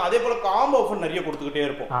போயிட்டே இருக்கும். அதே போல காம்போ ஆஃபர் நிறைய கொடுத்துக்கிட்டே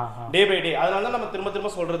இருப்போம் டே பை டே. அதனால தான் நம்ம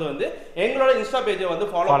திரும்ப சொல்றது வந்து எங்களோட இன்ஸ்டா பேஜை வந்து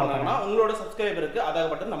ஃபாலோ பண்ணாங்கன்னா உங்களோட சப்ஸ்கிரைபருக்கு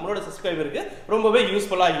அதாவது நம்மளோட சப்ஸ்கிரைபருக்கு ரொம்பவே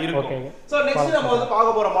யூஸ்ஃபுல்லா இருக்கும். சோ நெக்ஸ்ட் நம்ம வந்து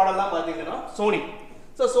பார்க்க போற மாடல் தான் பாத்தீங்கன்னா சோனி.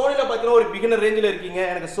 சோ சோனில பாத்தீங்கன்னா ஒரு பிகினர் ரேஞ்சில இருக்கீங்க,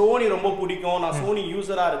 எனக்கு சோனி ரொம்ப பிடிக்கும், நான் சோனி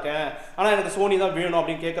யூசரா இருக்கேன், ஆனா எனக்கு சோனி தான் வேணும்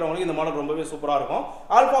அப்படின்னு கேட்கறவங்களுக்கு இந்த மாடல் ரொம்பவே சூப்பரா இருக்கும்.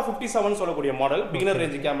 ஆல்பா 57 சொல்லக்கூடிய model beginner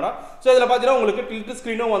range camera. So இதுல பாத்தீங்கன்னா உங்களுக்கு டில்ட்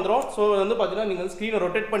ஸ்கிரீனும் வந்துரும். சோ வந்து பாத்தீங்கன்னா நீங்க ஸ்கிரீனை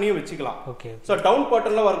ரொட்டேட் பண்ணியும் வச்சுக்கலாம். சோ டவுன்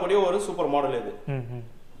பட்டன்ல வரக்கூடிய ஒரு சூப்பர் மாடல் இது.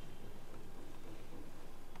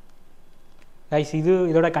 गाइस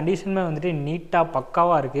இதோட கண்டிஷனுமே வந்துட்டு நீட்டா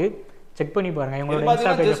பக்காவா இருக்கு. செக் பண்ணி பாருங்க. உங்களோட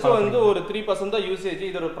இன்ஸ்டா பேஜ் ஜஸ்ட் வந்து ஒரு 3% தான் யூசேஜ்.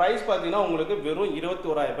 இதோட பிரைஸ் பாத்தீங்கன்னா உங்களுக்கு வெறும்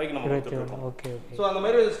 21,000 ரூபாய்க்கு நம்ம கொடுத்துறோம். Okay okay. சோ அந்த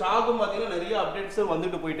மாதிரி ஸ்டாக்கும் பாத்தீங்கன்னா நிறைய அப்டேட்ஸ்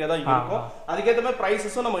வந்துட்டு போயிட்டே தான் இருக்கும். அதுக்கு ஏத்த மாதிரி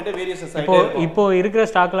பிரைஸஸும் நம்ம கிட்ட வேரியேஷன்ஸ் ஆயிட்டே இருக்கும். இப்போ இருக்கிற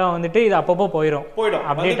ஸ்டாக்லாம் வந்துட்டு இது அப்பப்போ போயிடும்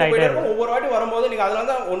அப்டேட் ஆயிட்டே இருக்கும். ஒவ்வொரு வாட்டி வரும்போது நீங்க அதனால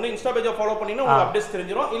தான் ஒன்னு இன்ஸ்டா பேஜை ஃபாலோ பண்ணீங்கன்னா உங்களுக்கு அப்டேட்ஸ்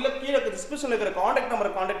தெரிஞ்சிரும். இல்ல கீழ டிஸ்கிரிப்ஷன்ல இருக்கிற கான்டாக்ட்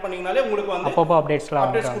நம்பரை கான்டாக்ட் பண்ணீங்கனாலே உங்களுக்கு வந்து அப்பப்போ அப்டேட்ஸ்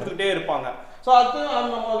கொடுத்துட்டே இருப்பாங்க. சோ அது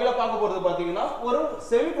நம்ம வகையில பார்க்க போறது பாத்தீங்கன்னா ஒரு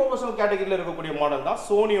செமி ப்ரொஃபஷனல் கேட்டகரியில இருக்கக்கூடிய மாடல் தான்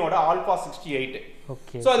சோனியோட ஆல்பா 68.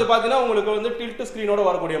 ஓகே. சோ அது பாத்தீங்கன்னா உங்களுக்கு வந்து டில்ட் ஸ்கிரீனோட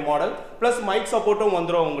வரக்கூடிய மாடல் பிளஸ் மைக் சப்போர்ட்டும்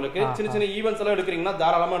வந்துரும். உங்களுக்கு சின்ன சின்ன ஈவென்ட்ஸ் எல்லாம் எடுக்கிறீங்கன்னா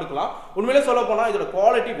தாராளமா எடுக்கலாம். உண்மையிலே சொல்ல போனா இதோட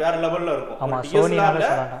குவாலிட்டி வேற லெவல்ல இருக்கும். DSLR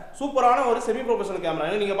சூப்பரான ஒரு செமி ப்ரொஃபஷனல்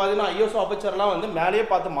கேமரா. நீங்க பாத்தீங்கன்னா ISO அபர்ச்சர்லாம் வந்து மேலேயே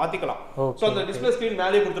பார்த்து மாத்திக்கலாம். சோ அந்த டிஸ்ப்ளே ஸ்கிரீன்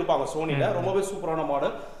மேலேயே கொடுத்திருப்பாங்க சோனில. ரொம்பவே சூப்பரான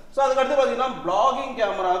மாடல். சோ அதுக்கு அடுத்து பாத்தீங்கன்னா ப்ளாகிங்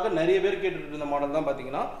கேமராக்கு நிறைய பேர் கேட்டுட்டு இருந்த மாடல் தான்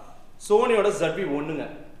பாத்தீங்கன்னா சோனியோட ZV-1ங்க.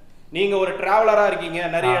 நீங்க ஒரு டிராவலரா இருக்கீங்க,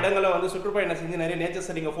 நிறைய இடங்களை வந்து சுற்றுப்பயணம் செஞ்சு நிறைய நேச்சர்ஸ்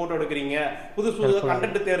நீங்க போட்டோ எடுக்கிறீங்க, புது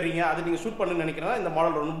கண்டென்ட் தேடுறீங்க, அது நீங்க ஷூட் பண்ணணும்னு நினைக்கிறீங்கன்னா இந்த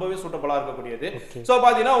மாடல் ரொம்பவே சூட்டபிளா இருக்கக்கூடியது. சோ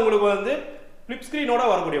பாத்தீங்கன்னா உங்களுக்கு வந்து flip screen-ஓட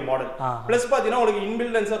வரக்கூடிய மாடல். ப்ளஸ் பாத்தீங்கன்னா உங்களுக்கு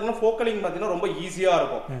இன்பில்ட் லென்ஸர்னா ஃபோக்கலிங் பாத்தீங்கன்னா ரொம்ப ஈஸியா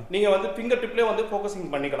இருக்கும். நீங்க வந்து ஃபிங்கர் டிப்லயே வந்து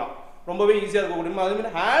ஃபோக்கசிங் பண்ணிக்கலாம். ரொம்பவே ஈஸியா இருக்க முடியும். அதே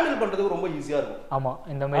மாதிரி ஹேண்டில் பண்றதுக்கு ரொம்ப ஈஸியா இருக்கும். ஆமா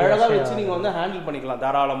இந்த மாதிரி அழகா வச்சு நீங்க வந்து ஹேண்டில் பண்ணிக்கலாம்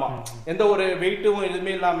தாராளமா. எந்த ஒரு வெயிட்டும்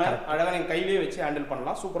எதுவுமே இல்லாம அழகா நீங்க கையிலேயே வச்சு ஹேண்டில்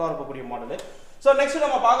பண்ணலாம். சூப்பரா இருக்கக்கூடிய மாடல். சோ நெக்ஸ்ட்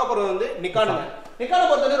நம்ம பார்க்க போறது வந்து நிக்கான். நிக்கான்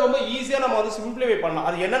பொறுத்தவரை ரொம்ப ஈஸியா நம்ம வந்து சிம்பிளிஃபை பண்ணலாம்.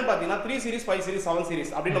 அது என்னன்னு பாத்தீங்கன்னா 3 சீரிஸ் 5 சீரிஸ் 7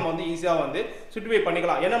 சீரிஸ் அப்படி நம்ம வந்து ஈஸியா வந்து சிம்பிளிஃபை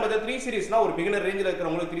பண்ணிக்கலாம். ஏன்னா வந்து 3 சீரிஸ்னா ஒரு பிகினர் ரேஞ்சில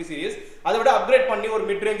இருக்கிறவங்களுக்கு 3 சீரிஸ், அதை விட அப்கிரேட் பண்ணி ஒரு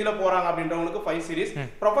மிட் ரேஞ்சில போறாங்க அப்படின்றவங்களுக்கு 5 சீரிஸ்,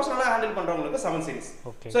 ப்ரொஃபஷனலா ஹேண்டில் பண்றவங்களுக்கு 7 சீரிஸ்.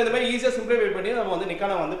 சோ இந்த மாதிரி ஈஸியா சிம்பிளிஃபை பண்ணி நம்ம வந்து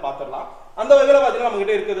நிக்கானை வந்து பாத்துறலாம். அந்த வகையில பாத்தீங்கன்னா நம்ம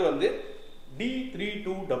கிட்ட இருக்குது வந்து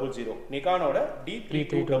D3200 நிக்கானோட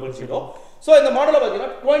D3200. சோ இந்த மாடல்ல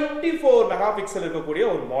பாத்தீங்கன்னா 24 மெகா பிக்சல் இருக்கக்கூடிய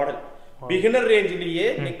ஒரு மாடல். பிகினர் ரேஞ்சிலேயே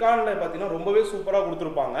நிக்கான்ல பாத்தீங்கன்னா ரொம்பவே சூப்பரா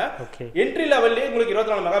கொடுத்திருப்பாங்க. என்ட்ரி லெவல்லே உங்களுக்கு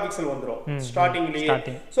 24 மெகா பிக்சல் வந்துரும் ஸ்டார்டிங்லயே.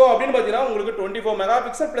 சோ அப்படின்னு பாத்தீங்கன்னா உங்களுக்கு 24 மெகா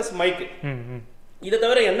பிக்சல் பிளஸ் மைக். இத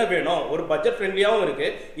தவிர என்ன வேணும், ஒரு பட்ஜெட் ஃப்ரெண்ட்லியாவும் இருக்கு,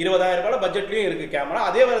 20000 ரூபாய் பட்ஜெட்லயும் இருக்கு கேமரா.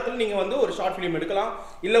 அதே நேரத்துல நீங்க வந்து ஒரு ஷார்ட் ஃபிலிம் எடுக்கலாம்,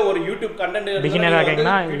 இல்ல ஒரு யூடியூப் கண்டென்ட்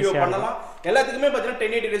வீடியோ பண்ணலாம். எல்லாத்துக்குமே பாத்தீங்கன்னா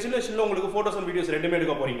 1080 ரெசல்யூஷன்ல உங்களுக்கு போட்டோஸ் அண்ட் வீடியோஸ் ரெண்டுமே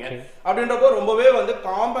எடுக்க போறீங்க. அப்படின்றப்போ ரொம்பவே வந்து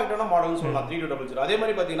காம்பாக்டான மாடல்னு சொல்லலாம் 3200. அதே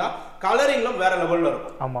மாதிரி பாத்தீங்கன்னா கலரிங்லும் வேற லெவல்ல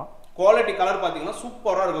இருக்கும். ஆமா, குவாலிட்டி கலர் பாத்தீங்கன்னா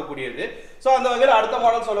சூப்பரா இருக்கக்கூடியது. சோ அந்த வகையில அடுத்த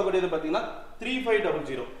மாடல் சொல்லக்கூடியது பாத்தீங்கன்னா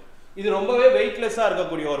 3500. இது ரொம்பவே வெயிட்லெஸ்ஸா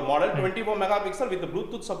இருக்கக்கூடிய ஒரு model. 24 mega pixel with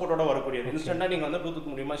Bluetooth சப்போர்ட்டோட வரக்கூடியது. இன்ஸ்டன்ட்டா நீங்க வந்து ப்ளூடூத்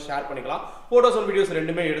மூலமா ஷேர் பண்ணிக்கலாம், போட்டோஸ் அண்ட் வீடியோஸ்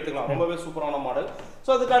ரெண்டுமே எடுத்துக்கலாம். ரொம்பவே சூப்பரான மாடல். சோ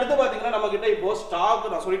அதுக்கு அடுத்து பாத்தீங்கன்னா நம்ம கிட்ட இப்போ ஸ்டாக்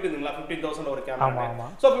நான் சொல்லிட்டு இருந்தீங்களா 15000 ஒரு கேமரா.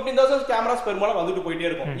 சோ 15000 கேமராஸ் பெரும்பாலும் வந்துட்டு போயிட்டே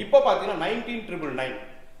இருக்கும். இப்போ பாத்தீங்கன்னா 19999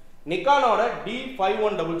 நிக்கானோட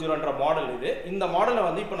D5100ன்ற மாடல் இது. இந்த மாடலை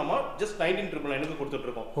வந்து இப்போ நம்ம ஜஸ்ட் 19999க்கு கொடுத்துட்டு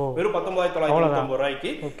இருக்கோம். வெறும் 19990 ரூபாய்க்கு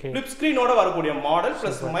ஃபிளிப் ஸ்கிரீனோட வரக்கூடிய மாடல்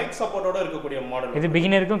பிளஸ் மைக் சப்போர்ட்டோட இருக்கக்கூடிய மாடல். இது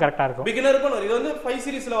பிகினருக்கும் கரெக்ட்டா இருக்கும். பிகினருக்கும் இது வந்து 5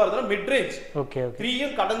 சீரிஸ்ல வருதுனா மிட் ரேஞ்ச். Okay okay. 3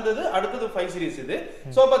 கடந்தது, அடுத்து 5 சீரிஸ் இது.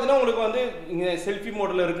 சோ பாத்தீங்கன்னா உங்களுக்கு வந்து செல்ஃபி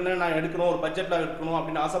மோட்ல இருக்குன்னு நான் எடுக்கணும், ஒரு பட்ஜெட்ல எடுக்கணும்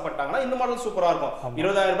அப்படினு ஆசைப்பட்டாங்கன்னா இந்த மாடல் சூப்பரா இருக்கும்.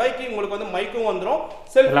 20000 ரூபாய்க்கு உங்களுக்கு வந்து மைக்கும் வந்துரும்,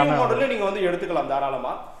 செல்ஃபி மோட்ல நீங்க வந்து எடுத்துக்கலாம்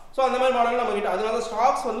தாராளமா. சோ அந்த மாதிரி மாடல் நம்ம கிட்ட அதனால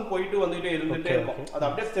ஸ்டாக்ஸ் வந்து போயிட்டு வந்துட்டே இருந்துட்டே இருக்கும். அது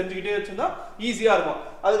அப்படியே தெரிஞ்சுக்கிட்டே வச்சிருந்தா ஈஸியா இருக்கும்.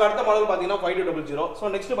 அதுக்கு அடுத்த மாடல் பாத்தீங்கன்னா 5200. சோ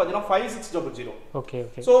நெக்ஸ்ட் பாத்தீங்கன்னா 5600. Okay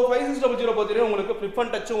okay. சோ 5600 பொறுத்தவரை உங்களுக்கு ஃபிளிப்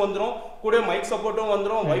அண்ட் டச்சும் வந்துரும், கூட மைக் சப்போர்ட்டும்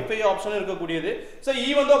வந்துரும், வைஃபை ஆப்ஷனும் இருக்கக்கூடியது. சோ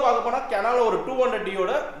ஈவன் தோ பார்க்க போனா Canonல ஒரு 200D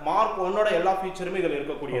யோட மார்க் 1 ஓட எல்லா ஃபீச்சருமே இதுல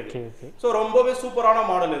இருக்கக்கூடியது. சோ ரொம்பவே சூப்பரான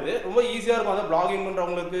மாடல் இது. ரொம்ப ஈஸியா இருக்கும். அந்த vlogging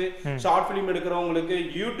பண்றவங்களுக்கு, ஷார்ட் ஃபிலிம் எடுக்கிறவங்களுக்கு,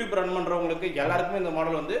 யூடியூப் ரன் பண்றவங்களுக்கு எல்லாருக்குமே இந்த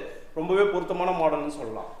மாடல் வந்து ரொம்பவே பொருத்தமான மாடல்னு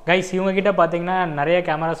சொல்லலாம். கைஸ் இவங்க கிட்ட பாத்தீங்கன்னா நிறைய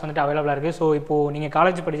கேமராஸ் வந்துட்டு அவைலபிளா இருக்கு. ஸோ இப்போ நீங்க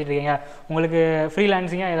காலேஜ் படிச்சுட்டு இருக்கீங்க, உங்களுக்கு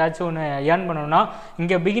ஃப்ரீலான்சிங்காக ஏதாச்சும் ஒன்று ஏர்ன் பண்ணணும்னா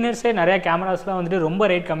இங்கே பிகினர்ஸே நிறைய கேமராஸ்லாம் வந்துட்டு ரொம்ப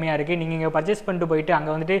ரேட் கம்மியாக இருக்குது. நீங்கள் இங்கே பர்ச்சேஸ் பண்ணிட்டு போயிட்டு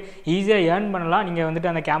அங்கே வந்துட்டு ஈஸியாக ஏர்ன் பண்ணலாம். நீங்கள்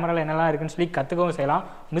வந்துட்டு அந்த கேமராவில் என்னெல்லாம் இருக்குன்னு சொல்லி கற்றுக்கவும் செய்யலாம்.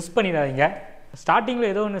 மிஸ் பண்ணிடாதீங்க.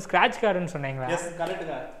 ஸ்டார்டிங்கில் ஏதோ ஒன்று ஸ்க்ராட்ச் கார்டுன்னு சொன்னீங்களா? எஸ்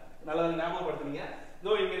கரெக்டுங்க, நல்லா ஞாபகப்படுத்துனீங்க.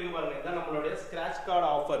 இதோ இங்கே இருக்கு பாருங்க, இதான் நம்மளுடைய ஸ்க்ராட்ச் கார்டு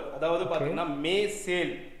ஆஃபர். அதாவது பார்த்தீங்கன்னா மே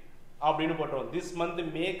சேல் அப்படின்னு போட்டுருவோம். திஸ் மந்த்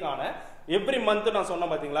மேக்கான எவ்ரி மந்த் நான் சொன்ன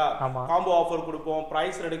பாத்தீங்களா காம்போ ஆஃபர் கொடுப்போம்,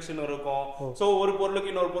 பிரைஸ் ரெடக்ஷன் இருக்கும். சோ ஒரு பொருளுக்கு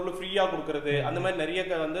இன்னொரு பொருள் ஃப்ரீயா கொடுக்கறது, அந்த மாதிரி நிறைய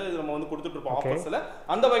வந்து நம்ம வந்து கொடுத்துட்டு இருப்போம் ஆஃபர்ஸ்ல.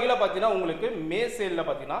 அந்த வகையில பாத்தீங்கன்னா உங்களுக்கு மே சேல்ல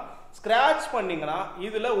பாத்தீங்கன்னா ஸ்கிராட்ச் பண்ணீங்கன்னா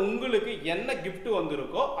இதுல உங்களுக்கு என்ன கிஃப்ட்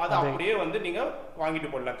வந்திருக்கோ அதை அப்படியே வந்து நீங்க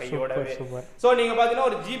வாங்கிட்டு போடலாம் கையோடவே. சோ நீங்க பாத்தீங்கன்னா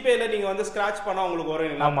ஒரு ஜிபேல நீங்க வந்து ஸ்கிராட்ச் பண்ணா உங்களுக்கு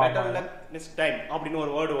வரும் பெட்டர் லக் நெக்ஸ்ட் டைம் அப்படின்னு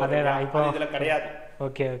ஒரு வேர்ட் வரும். இதுல கிடையாது.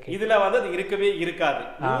 Okay okay. இதுல வந்து அது இருக்கவே இருக்காது,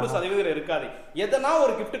 100% இருக்காது. எதனா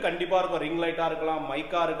ஒரு gift கண்டிப்பா இருக்கும். ரிங் லைட்டா இருக்கலாம்,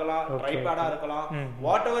 மைக்கா இருக்கலாம், ட்ரைபேடா இருக்கலாம்,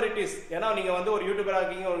 வாட் எவர் இட் இஸ். ஏன்னா நீங்க வந்து ஒரு யூடியூபரா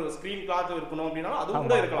இருக்கீங்க, ஒரு ஸ்கிரீன் கிளாத் இருக்கணும் அப்படினா அது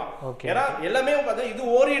கூட இருக்கலாம். ஏன்னா எல்லாமே பார்த்தா இது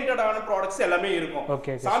ஓரியன்டடான ப்ராடக்ட்ஸ் எல்லாமே இருக்கும்.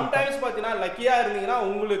 சம்டைம்ஸ் பாத்தீங்கன்னா லக்கியா இருந்தீங்கன்னா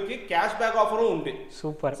உங்களுக்கு கேஷ்பேக் ஆஃபரும் உண்டு.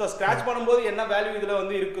 சூப்பர். சோ ஸ்கிராட்ச் பண்ணும்போது என்ன வேல்யூ இதுல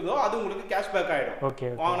வந்து இருக்குதோ அது உங்களுக்கு கேஷ்பேக் ஆயிடும்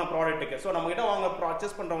வாங்கின ப்ராடக்ட்டுக்கு. சோ நம்ம கிட்ட வாங்க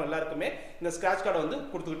பர்ச்சேஸ் பண்றவங்க எல்லாருக்குமே இந்த ஸ்கிராட்ச் கார்டு வந்து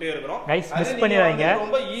கொடுத்துக்கிட்டே இருக்கிறோம். மிஸ் பண்ணிடாதீங்க,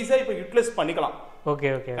 ரொம்ப ஈஸியா இப்ப யூட்டிலைஸ் பண்ணிக்கலாம். ஓகே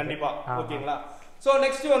ஓகே கண்டிப்பா. ஓகேங்களா? சோ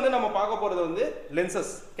நெக்ஸ்ட் வந்து நம்ம பார்க்க போறது வந்து லென்சஸ்.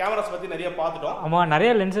 கேமராஸ் பத்தி நிறைய பார்த்துட்டோம். ஆமா, நிறைய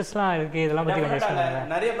லென்சஸ்லாம் இருக்கு. இதெல்லாம் பத்தி கொஞ்சம் சொல்லுங்க.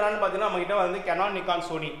 நிறைய பிராண்ட் பாத்தீங்கன்னா நம்ம கிட்ட வந்து Canon, Nikon,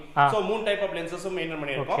 Sony. So 3 type of லென்சஸும் maintain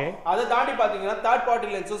பண்ணியிருக்கோம். அதை தாண்டி பாத்தீங்கன்னா தேர்ட்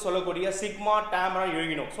பார்ட்டி லென்சஸ் சொல்லக்கூடிய Sigma, Tamra,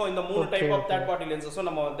 Yogino. சோ இந்த 3 டைப் ஆஃப் தேர்ட் பார்ட்டி லென்சஸும்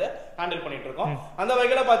நம்ம வந்து ஹேண்டில் பண்ணிட்டு இருக்கோம். அந்த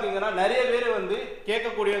வகையில பாத்தீங்கன்னா நிறைய பேர் வந்து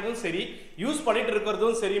கேட்கக்கூடியதும் சரி, யூஸ் பண்ணிட்டு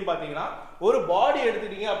இருக்கிறதும் சரி பாத்தீங்கன்னா ஒரு பாடி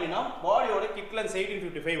எடுத்துட்டீங்க அப்படின்னா பாடியோட கிட் லென்ஸ்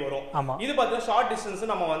 1855 வரும். இது பாத்தீங்கன்னா ஷார்ட் டிஸ்டன்ஸ்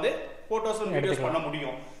நம்ம வந்து போட்டோஸ் அண்ட் வீடியோஸ் பண்ண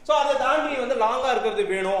முடியும். சோ அதை தாண்டி வந்து லாங்கா இருக்கிறது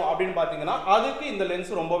வேணும் அப்படின்னு பாத்தீங்கன்னா அதுக்கு இந்த லென்ஸ்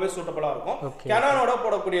ரொம்பவே சூட்டபிளா இருக்கும். Canonோட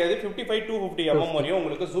போடக்கூடியது 55-250 mm வரையும்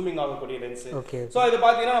உங்களுக்கு ஜூமிங் ஆகக்கூடிய லென்ஸ். சோ இது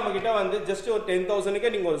பாத்தீங்கன்னா நம்ம கிட்ட வந்து ஜஸ்ட் ஒரு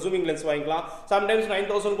 10,000க்கு நீங்க ஒரு ஜூமிங் லென்ஸ் வாங்கிக்கலாம். சம்டைம்ஸ்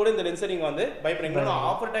 9,000 கூட இந்த லென்ஸை நீங்க வந்து பை பண்ணிக்கலாம்.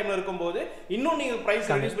 ஆஃபர் டைம்ல இருக்கும்போது இன்னும் நீங்க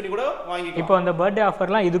பிரைஸ் ரெடியூஸ் பண்ணி கூட வாங்கிக்கலாம். இப்போ அந்த பர்த்டே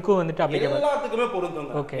ஆஃபர்லாம் இதுக்கும் வந்துட்டு அப்ளிகேபிள் எல்லாத்துக்குமே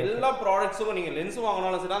பொருந்துங்க. எல்லா ப்ராடக்ட்ஸும் நீங்க லென்ஸ்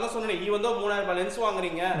வாங்கினாலும் சரி, நான் சொன்னேன் ஈ வந்து 3000 ரூபாய் லென்ஸ்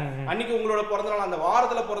வாங்குறீங்க, அன்னைக்கு உங்களோட பிறந்த நாள் அந்த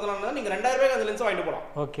வாரத்துல பிறந்த நாள்னா நீங்க 2000 ரூபாய்க்கு அந்த லென்ஸ் வாங்கிட்டு போலாம்.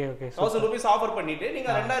 ஓகே ஓகே 1000 ரூபாய் ஆஃபர் பண்ணிட்டு நீங்க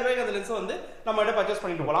 2000 ரூபாய்க்கு அந்த லென்ஸ் வந்து நம்ம கிட்ட பர்ச்சேஸ்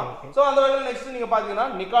பண்ணிட்டு போலாம். சோ அந்த வகையில நெக்ஸ்ட் நீங்க பாத்தீங்கன்னா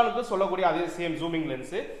நிக்கானுக்கு சொல்லக்கூடிய அதே சேம் ஜூமிங்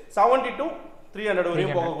லென்ஸ் 70 to 300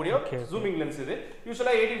 வரையும் போகக்கூடிய ஜூமிங் லென்ஸ். இது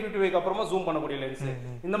யூசுவலா 1850 அப்புறமா ஜூம் பண்ணக்கூடிய லென்ஸ்.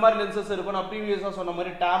 இந்த மாதிரி லென்சஸ் இருக்கும். நான் ப்ரீவியஸா சொன்ன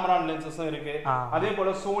மாதிரி டேமரான் லென்சஸும் இருக்கு. அதே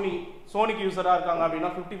போல சோனிக்கு யூசரா இருக்காங்க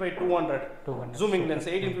அப்படின்னா 55-200 ஜூமிங் லென்ஸ்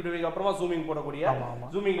 1850 அப்புறமா ஜூமிங் போடக்கூடிய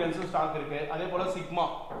ஜூமிங் லென்ஸ் ஸ்டாக் இருக்கு. அதே போல சிக்மா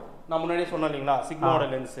நான் முன்னாடியே சொன்னேன் இல்லைங்களா, சிக்மாவோட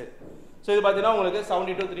லென்ஸ். சோ இது பாத்தீங்கன்னா உங்களுக்கு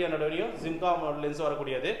 70 to 300 வரையும் ஜிம்கா லென்ஸ்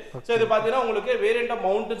வரக்கூடியது. சோ இது பாத்தீங்கன்னா உங்களுக்கு வேரியன்ட் ஆஃப்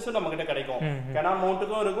மவுண்டன்ஸ் நம்ம கிட்ட கிடைக்கும். Canon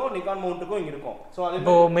மவுண்ட்டுக்கும் இருக்கும், நிக்கான் மவுண்ட்டுக்கும் இருக்கும். சோ அது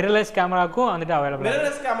இப்போ மிரர்லெஸ் கேமராக்கும் வந்துட்டு அவேலபிள்.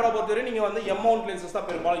 மிரர்லெஸ் கேமரா பொறுத்தவரை நீங்க வந்து M மவுண்ட் லென்சஸ் தான்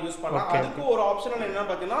பெரும்பாலும் யூஸ் பண்ணலாம். அதுக்கு ஒரு ஆப்ஷனல் என்ன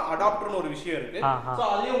பாத்தீங்கன்னா அடாப்டர்னு ஒரு விஷயம் இருக்கு. சோ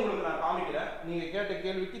அதையும் உங்களுக்கு நான் காமிக்கிறேன். நீங்க கேட்ட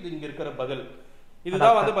கேள்விக்கு இது இங்க இருக்கிற பதில்.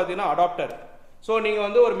 இதுதான் வந்து பாத்தீங்கன்னா அடாப்டர். சோ நீங்க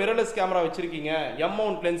வந்து ஒரு மிரர்லெஸ் கேமரா வச்சிருக்கீங்க, M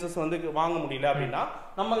மவுண்ட் லென்சஸ் வந்து வாங்க முடியல அப்படின்னா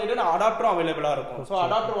நம்ம கிட்ட அடாப்டரும் அவைலபிளா இருக்கும். சோ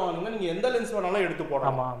அடாப்டர் வாங்குங்க, நீங்க எந்த லென்ஸ் வேணாலும் எடுத்து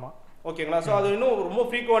போடலாம். ஆமா ஓகேங்களா. சோ அது இன்னும் ரொம்ப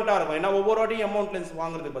ஃப்ரீக்வெண்டா இருக்கும். ஏன்னா ஒவ்வொரு வாட்டியும் M மவுண்ட் லென்ஸ்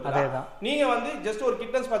வாங்குறதுக்கு பதிலா நீங்க வந்து ஜஸ்ட் ஒரு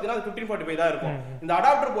கிட் லென்ஸ் பாத்தீங்கன்னா 1545 தான் இருக்கும். இந்த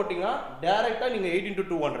அடாப்டர் போட்டீங்கன்னா டைரக்ட்டா நீங்க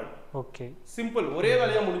 18-200. ஓகே சிம்பிள், ஒரே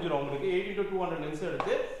வேலையா முடிஞ்சிரும் உங்களுக்கு. 18-200 லென்ஸ்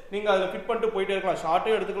எடுத்து நீங்க அதுல ஃபிட் பண்ணிட்டு போயிட்டே இருக்கலாம்.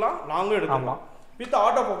 ஷார்ட்டும் எடுத்துக்கலாம், லாங்கும் எடுத்துக்கலாம் வித்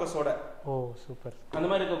ஆட்டோ ஃபோக்கஸோட. O super. அந்த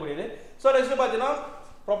மாதிரி இருக்கக்கூடியது. சோ நெக்ஸ்ட் பாத்தீங்கன்னா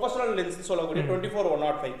ப்ரொஃபஷனல் லென்ஸ் சொல்லக்கூடிய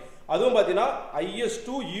 24-105. அதுவும் பாத்தீங்கன்னா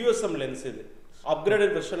IS2 USM லென்ஸ். இது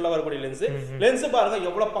அப்கிரேடட் வெர்ஷன்ல வரக்கூடிய லென்ஸ். லென்ஸ் பாருங்க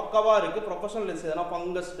எவ்வளவு பக்கவா இருக்கு. ப்ரொஃபஷனல் லென்ஸ் எதனா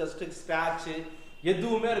ஃபங்கஸ் டஸ்ட் ஸ்கிராட்ச்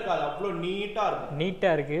எதுவுமே இருக்காது. அவ்வளவு நீட்டா இருக்கு.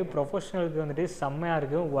 நீட்டா இருக்கு. ப்ரொஃபஷனலுக்கு வந்துட்டு செம்மையா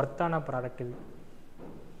இருக்கு. வர்த்தான ப்ராடக்ட் இது.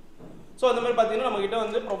 சோ அந்த மாதிரி பாத்தீங்கன்னா நம்ம கிட்ட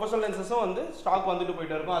வந்து ப்ரொஃபஷனல் லென்சஸும் வந்து ஸ்டாக் வந்துட்டு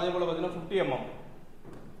போயிட்டே இருக்கும். அதே போல பாத்தீங்கன்னா 50 mm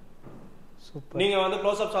நீங்க வந்து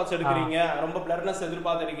க்ளோஸ் அப் ஷாட்ஸ் எடுக்கிறீங்க, ரொம்ப பிளர்னஸ்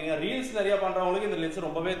எதிர்பார்த்திருக்கீங்க, ரீல்ஸ் நிறைய பண்றவங்களுக்கு இந்த லென்ஸ்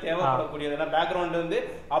ரொம்பவே தேவைப்படக்கூடியது. ஏன்னா பேக்ரவுண்ட் வந்து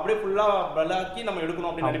அப்படியே ஃபுல்லா பிளராக்கி நம்ம எடுக்கணும்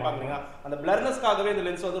அப்படின்னு நினைப்பாங்க. அந்த பிளர்னஸ்க்காகவே இந்த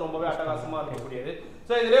லென்ஸ் வந்து ரொம்பவே அட்டகாசமா இருக்கக்கூடியது.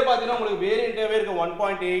 சோ இதுலயே பாத்தீங்கன்னா உங்களுக்கு வேரியன்ட்டாவே இருக்கு.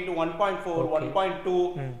 1.8, 1.4, 1.2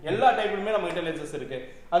 எல்லா டைப்லயுமே நம்ம கிட்ட லென்சஸ் இருக்கு.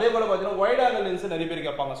 அதே போல பாத்தீங்கன்னா வைட் ஆங்கிள் லென்ஸ் நிறைய பேர்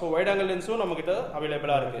கேட்பாங்க. சோ வைட் ஆங்கிள் லென்ஸும் நம்ம கிட்ட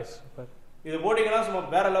அவைலபிளா இருக்கு. இது போட்டீங்கன்னா சும்மா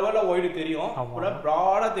வேற லெவல்ல ஒய்டு தெரியும்,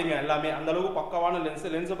 பிராடா தெரியும் எல்லாமே. அந்த அளவுக்கு பக்காவான லென்ஸ்.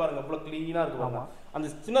 லென்ஸ் பாருங்க எவ்வளவு கிளீனா இருக்கு. அந்த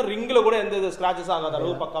சின்ன ரிங்ல கூட எந்த ஸ்கிராச்சஸ் ஆகாத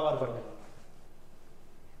அளவுக்கு பக்காவா இருக்கு.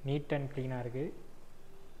 நீட் அண்ட் கிளீனா இருக்கு.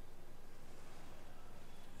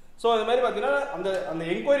 சோ இந்த மாதிரி பாத்தீங்கன்னா அந்த அந்த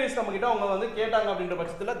என்கொயரிஸ் நம்ம கிட்ட அவங்க வந்து கேட்டாங்க அப்படின்ற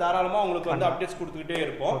பட்சத்துல தாராளமா உங்களுக்கு வந்து அப்டேட்ஸ் கொடுத்துக்கிட்டே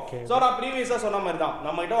இருப்போம். சோ நான் ப்ரீவியஸா சொன்ன மாதிரி தான்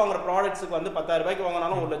நம்ம கிட்ட வாங்குற ப்ராடக்ட்ஸ்க்கு வந்து 10,000 ரூபாய்க்கு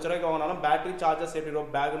வாங்கினாலும் 1 லட்ச ரூபாய்க்கு வாங்கினாலும் பேட்டரி சார்ஜர் சேஃப்டி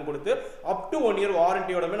ரோப் பேக்னு கொடுத்து அப் டு 1 இயர்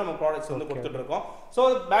வாரண்டியோடவே நம்ம ப்ராடக்ட்ஸ் வந்து கொடுத்துட்டு இருக்கோம். சோ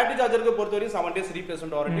பேட்டரி சார்ஜருக்கு பொறுத்தவரைக்கும் 7 days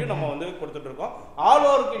ரீப்ளேஸ்மெண்ட் வாரண்டி நம்ம வந்து கொடுத்துட்டு இருக்கோம். ஆல்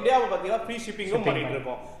ஓவர் இந்தியாவை பாத்தீங்கன்னா ஃப்ரீ ஷிப்பிங்கும் பண்ணிட்டு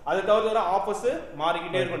இருக்கோம். அது தவிர ஆஃபர்ஸ்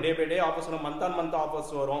மாறிக்கிட்டே இருக்கும். Day by day offers, month on month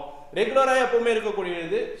offers வரும். ரெகுலரா எப்பவுமே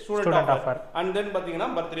இருக்கக்கூடியது ஸ்டூடெண்ட் ஆஃபர் அண்ட் தென் பாத்தீங்கன்னா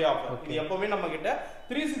பர்த்டே ஆஃபர். இது எப்பவுமே நம்ம கிட்ட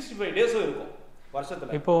 365 days இருக்கும்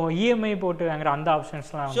வருஷத்துல. இப்போ EMI போட்டு வாங்குற அந்த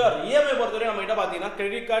ஆப்ஷன்ஸ்லாம் ஷூர். EMI பொறுத்தவரை நம்ம கிட்ட பாத்தீங்கன்னா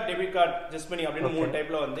credit card, debit card, just money அப்படின்னு 3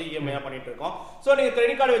 டைப்ல வந்து EMI பண்ணிட்டு இருக்கோம். சோ நீங்க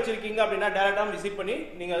கிரெடிட் கார்டு வச்சிருக்கீங்க அப்படின்னா டைரக்டா விசிட் பண்ணி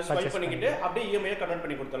நீங்க ஸ்வைப் பண்ணிக்கிட்டு அப்படியே EMI கன்வெர்ட்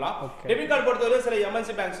பண்ணி கொடுத்தலாம். டெபிட் கார்டு பொறுத்தவரை சில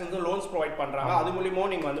MNC பேங்க்ஸ் வந்து லோன்ஸ் ப்ரொவைட் பண்றாங்க. அது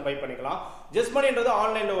மூலமா நீங்க வந்து பை பண்ணிக்கலாம். ஜஸ்ட் மணின்றது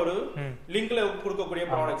ஆன்லைன்ல ஒரு லிங்க்ல கொடுக்கக்கூடிய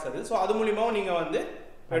ப்ராடக்ட்ஸ் அது. சோ அது மூலமா நீங்க வந்து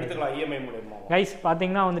எடுத்துக்கலாம் EMI மூலமா. கைஸ்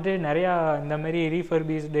பாத்தீங்கன்னா வந்துட்டு நிறைய இந்த மாதிரி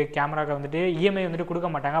ரீஃபர்பிஷ்டு கேமராக்கு வந்துட்டு EMI வந்துட்டு கொடுக்க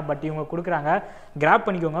மாட்டாங்க. பட் இவங்க கொடுக்குறாங்க. கிராப்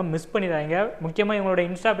பண்ணிக்கோங்க, மிஸ் பண்ணிடாதீங்க. முக்கியமாக இவங்களோட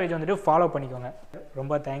இன்ஸ்டா பேஜ் வந்துட்டு ஃபாலோ பண்ணிக்கோங்க.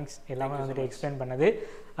 ரொம்ப தேங்க்ஸ் எல்லாமே வந்துட்டு எக்ஸ்பிளைன் பண்ணது.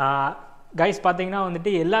 கைஸ் பார்த்தீங்கன்னா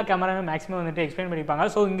வந்துட்டு எல்லா கேமராவும் மேக்ஸிமம் வந்துட்டு எக்ஸ்பிளைன் பண்ணிப்பாங்க.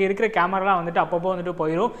 ஸோ இங்கே இருக்கிற கேமராலாம் வந்துட்டு அப்பப்போ வந்துட்டு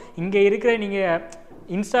போயிடும். இங்கே இருக்கிற நீங்கள்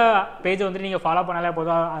இன்ஸ்டா பேஜை வந்துட்டு நீங்கள் ஃபாலோ பண்ணாலே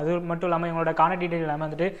போதும். அது மட்டும் இல்லாமல் எங்களோட கான்டாக்ட் டீடைல் எல்லாமே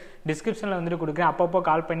வந்துட்டு டிஸ்கிரிப்ஷனில் வந்துட்டு கொடுக்குறேன். அப்பப்போ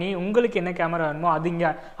கால் பண்ணி உங்களுக்கு என்ன கேமரா வேணுமோ அது இங்கே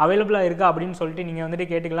அவைலபிளாக இருக்கா அப்படின்னு சொல்லிட்டு நீங்கள் வந்துட்டு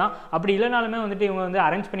கேட்டுக்கலாம். அப்படி இல்லைனாலுமே வந்துட்டு இவங்க வந்து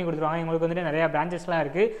அரேஞ்ச் பண்ணி கொடுத்துருவாங்க. எங்களுக்கு வந்துட்டு நிறைய பிரான்ச்சஸ்லாம்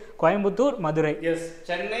இருக்குது. கோயம்புத்தூர், மதுரை,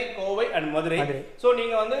 சென்னை, கோவை அண்ட் மதுரை. ஸோ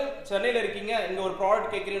நீங்கள் வந்து சென்னையில் இருக்கீங்க, இங்கே ஒரு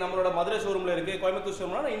ப்ராடக்ட் கேட்குறீங்க, நம்மளோட மதுரை ஷோரூமில் இருக்குது, கோயம்புத்தூர்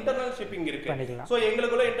ஷோரூம்னா இன்டர்னல் ஷிப்பிங் இருக்குது. ஸோ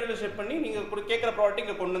எங்களுக்குள்ள இன்டர்னல் ஷிப் பண்ணி நீங்கள் கேட்குற ப்ராடக்ட்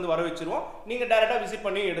இங்கே கொண்டு வந்து வர வச்சிருவோம். நீங்கள் டேரெக்டாக விசிட்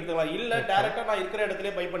பண்ணி எடுத்துக்கலாம். இல்லை டேரெக்டாக நான் இருக்கிற இடத்துல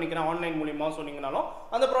இடத்துல பை பண்ணிக்கிறேன் ஆன்லைன் மூலியமா சொன்னீங்கனாலும்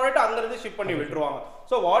அந்த ப்ராடக்ட் அங்கிருந்து ஷிப் பண்ணி விட்டுருவாங்க.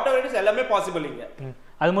 So what ever it is எல்லாமே பாசிபிள் இங்கே.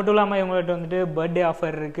 அது மட்டும் இல்லாமல் இவங்கள்ட்ட வந்துட்டு பர்த்டே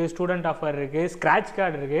ஆஃபர் இருக்குது, ஸ்டூடெண்ட் ஆஃபர் இருக்குது, ஸ்க்ராட்ச்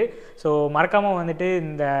கார்டு இருக்குது. ஸோ மறக்காமல் வந்துட்டு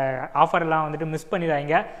இந்த ஆஃபர்லாம் வந்துட்டு மிஸ்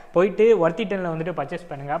பண்ணிடாதீங்க. போயிட்டு WorthyTenல வந்துட்டு பர்ச்சேஸ்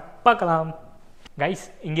பண்ணுங்கள். பார்க்கலாம் கைஸ்.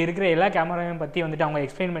 இங்கே இருக்கிற எல்லா கேமராவையும் பற்றி வந்துட்டு அவங்க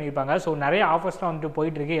எக்ஸ்பிளைன் பண்ணியிருப்பாங்க. ஸோ நிறைய ஆஃபர்ஸ்லாம் வந்துட்டு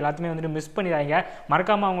போயிட்டுருக்கு. எல்லாத்தையுமே வந்துட்டு மிஸ் பண்ணிடாதீங்க.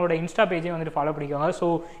 மறக்காமல் அவங்களோட இன்ஸ்டா பேஜையும் வந்துட்டு ஃபாலோ பண்ணிக்கோங்க. ஸோ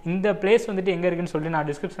இந்த பிளேஸ் வந்துட்டு எங்கே இருக்குன்னு சொல்லிட்டு நான்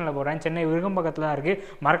டிஸ்கிரிப்ஷனில் போடுறேன். சென்னை விருகம் பக்கத்தில் தான் இருக்குது.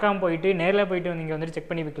 மறக்காமல் போயிட்டு நேரில் போயிட்டு நீங்கள் வந்துட்டு செக்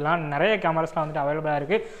பண்ணி வைக்கலாம். நிறைய கேமராஸ்லாம் வந்துட்டு அவைலபிளாக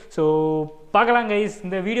இருக்குது. ஸோ பார்க்கலாம் கைஸ்.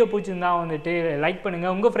 இந்த வீடியோ பிடிச்சிருந்தா வந்துட்டு லைக்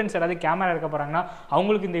பண்ணுங்கள். உங்கள் ஃப்ரெண்ட்ஸ் யாராவது கேமரா எடுக்க போகிறாங்கன்னா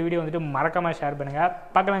அவங்களுக்கு இந்த வீடியோ வந்துட்டு மறக்காமல் ஷேர் பண்ணுங்கள்.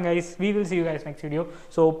 பார்க்கலாம் guys. We will see you guys next video.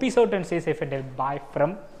 So peace out and stay safe and bye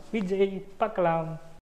from Vijay. பார்க்கலாம்.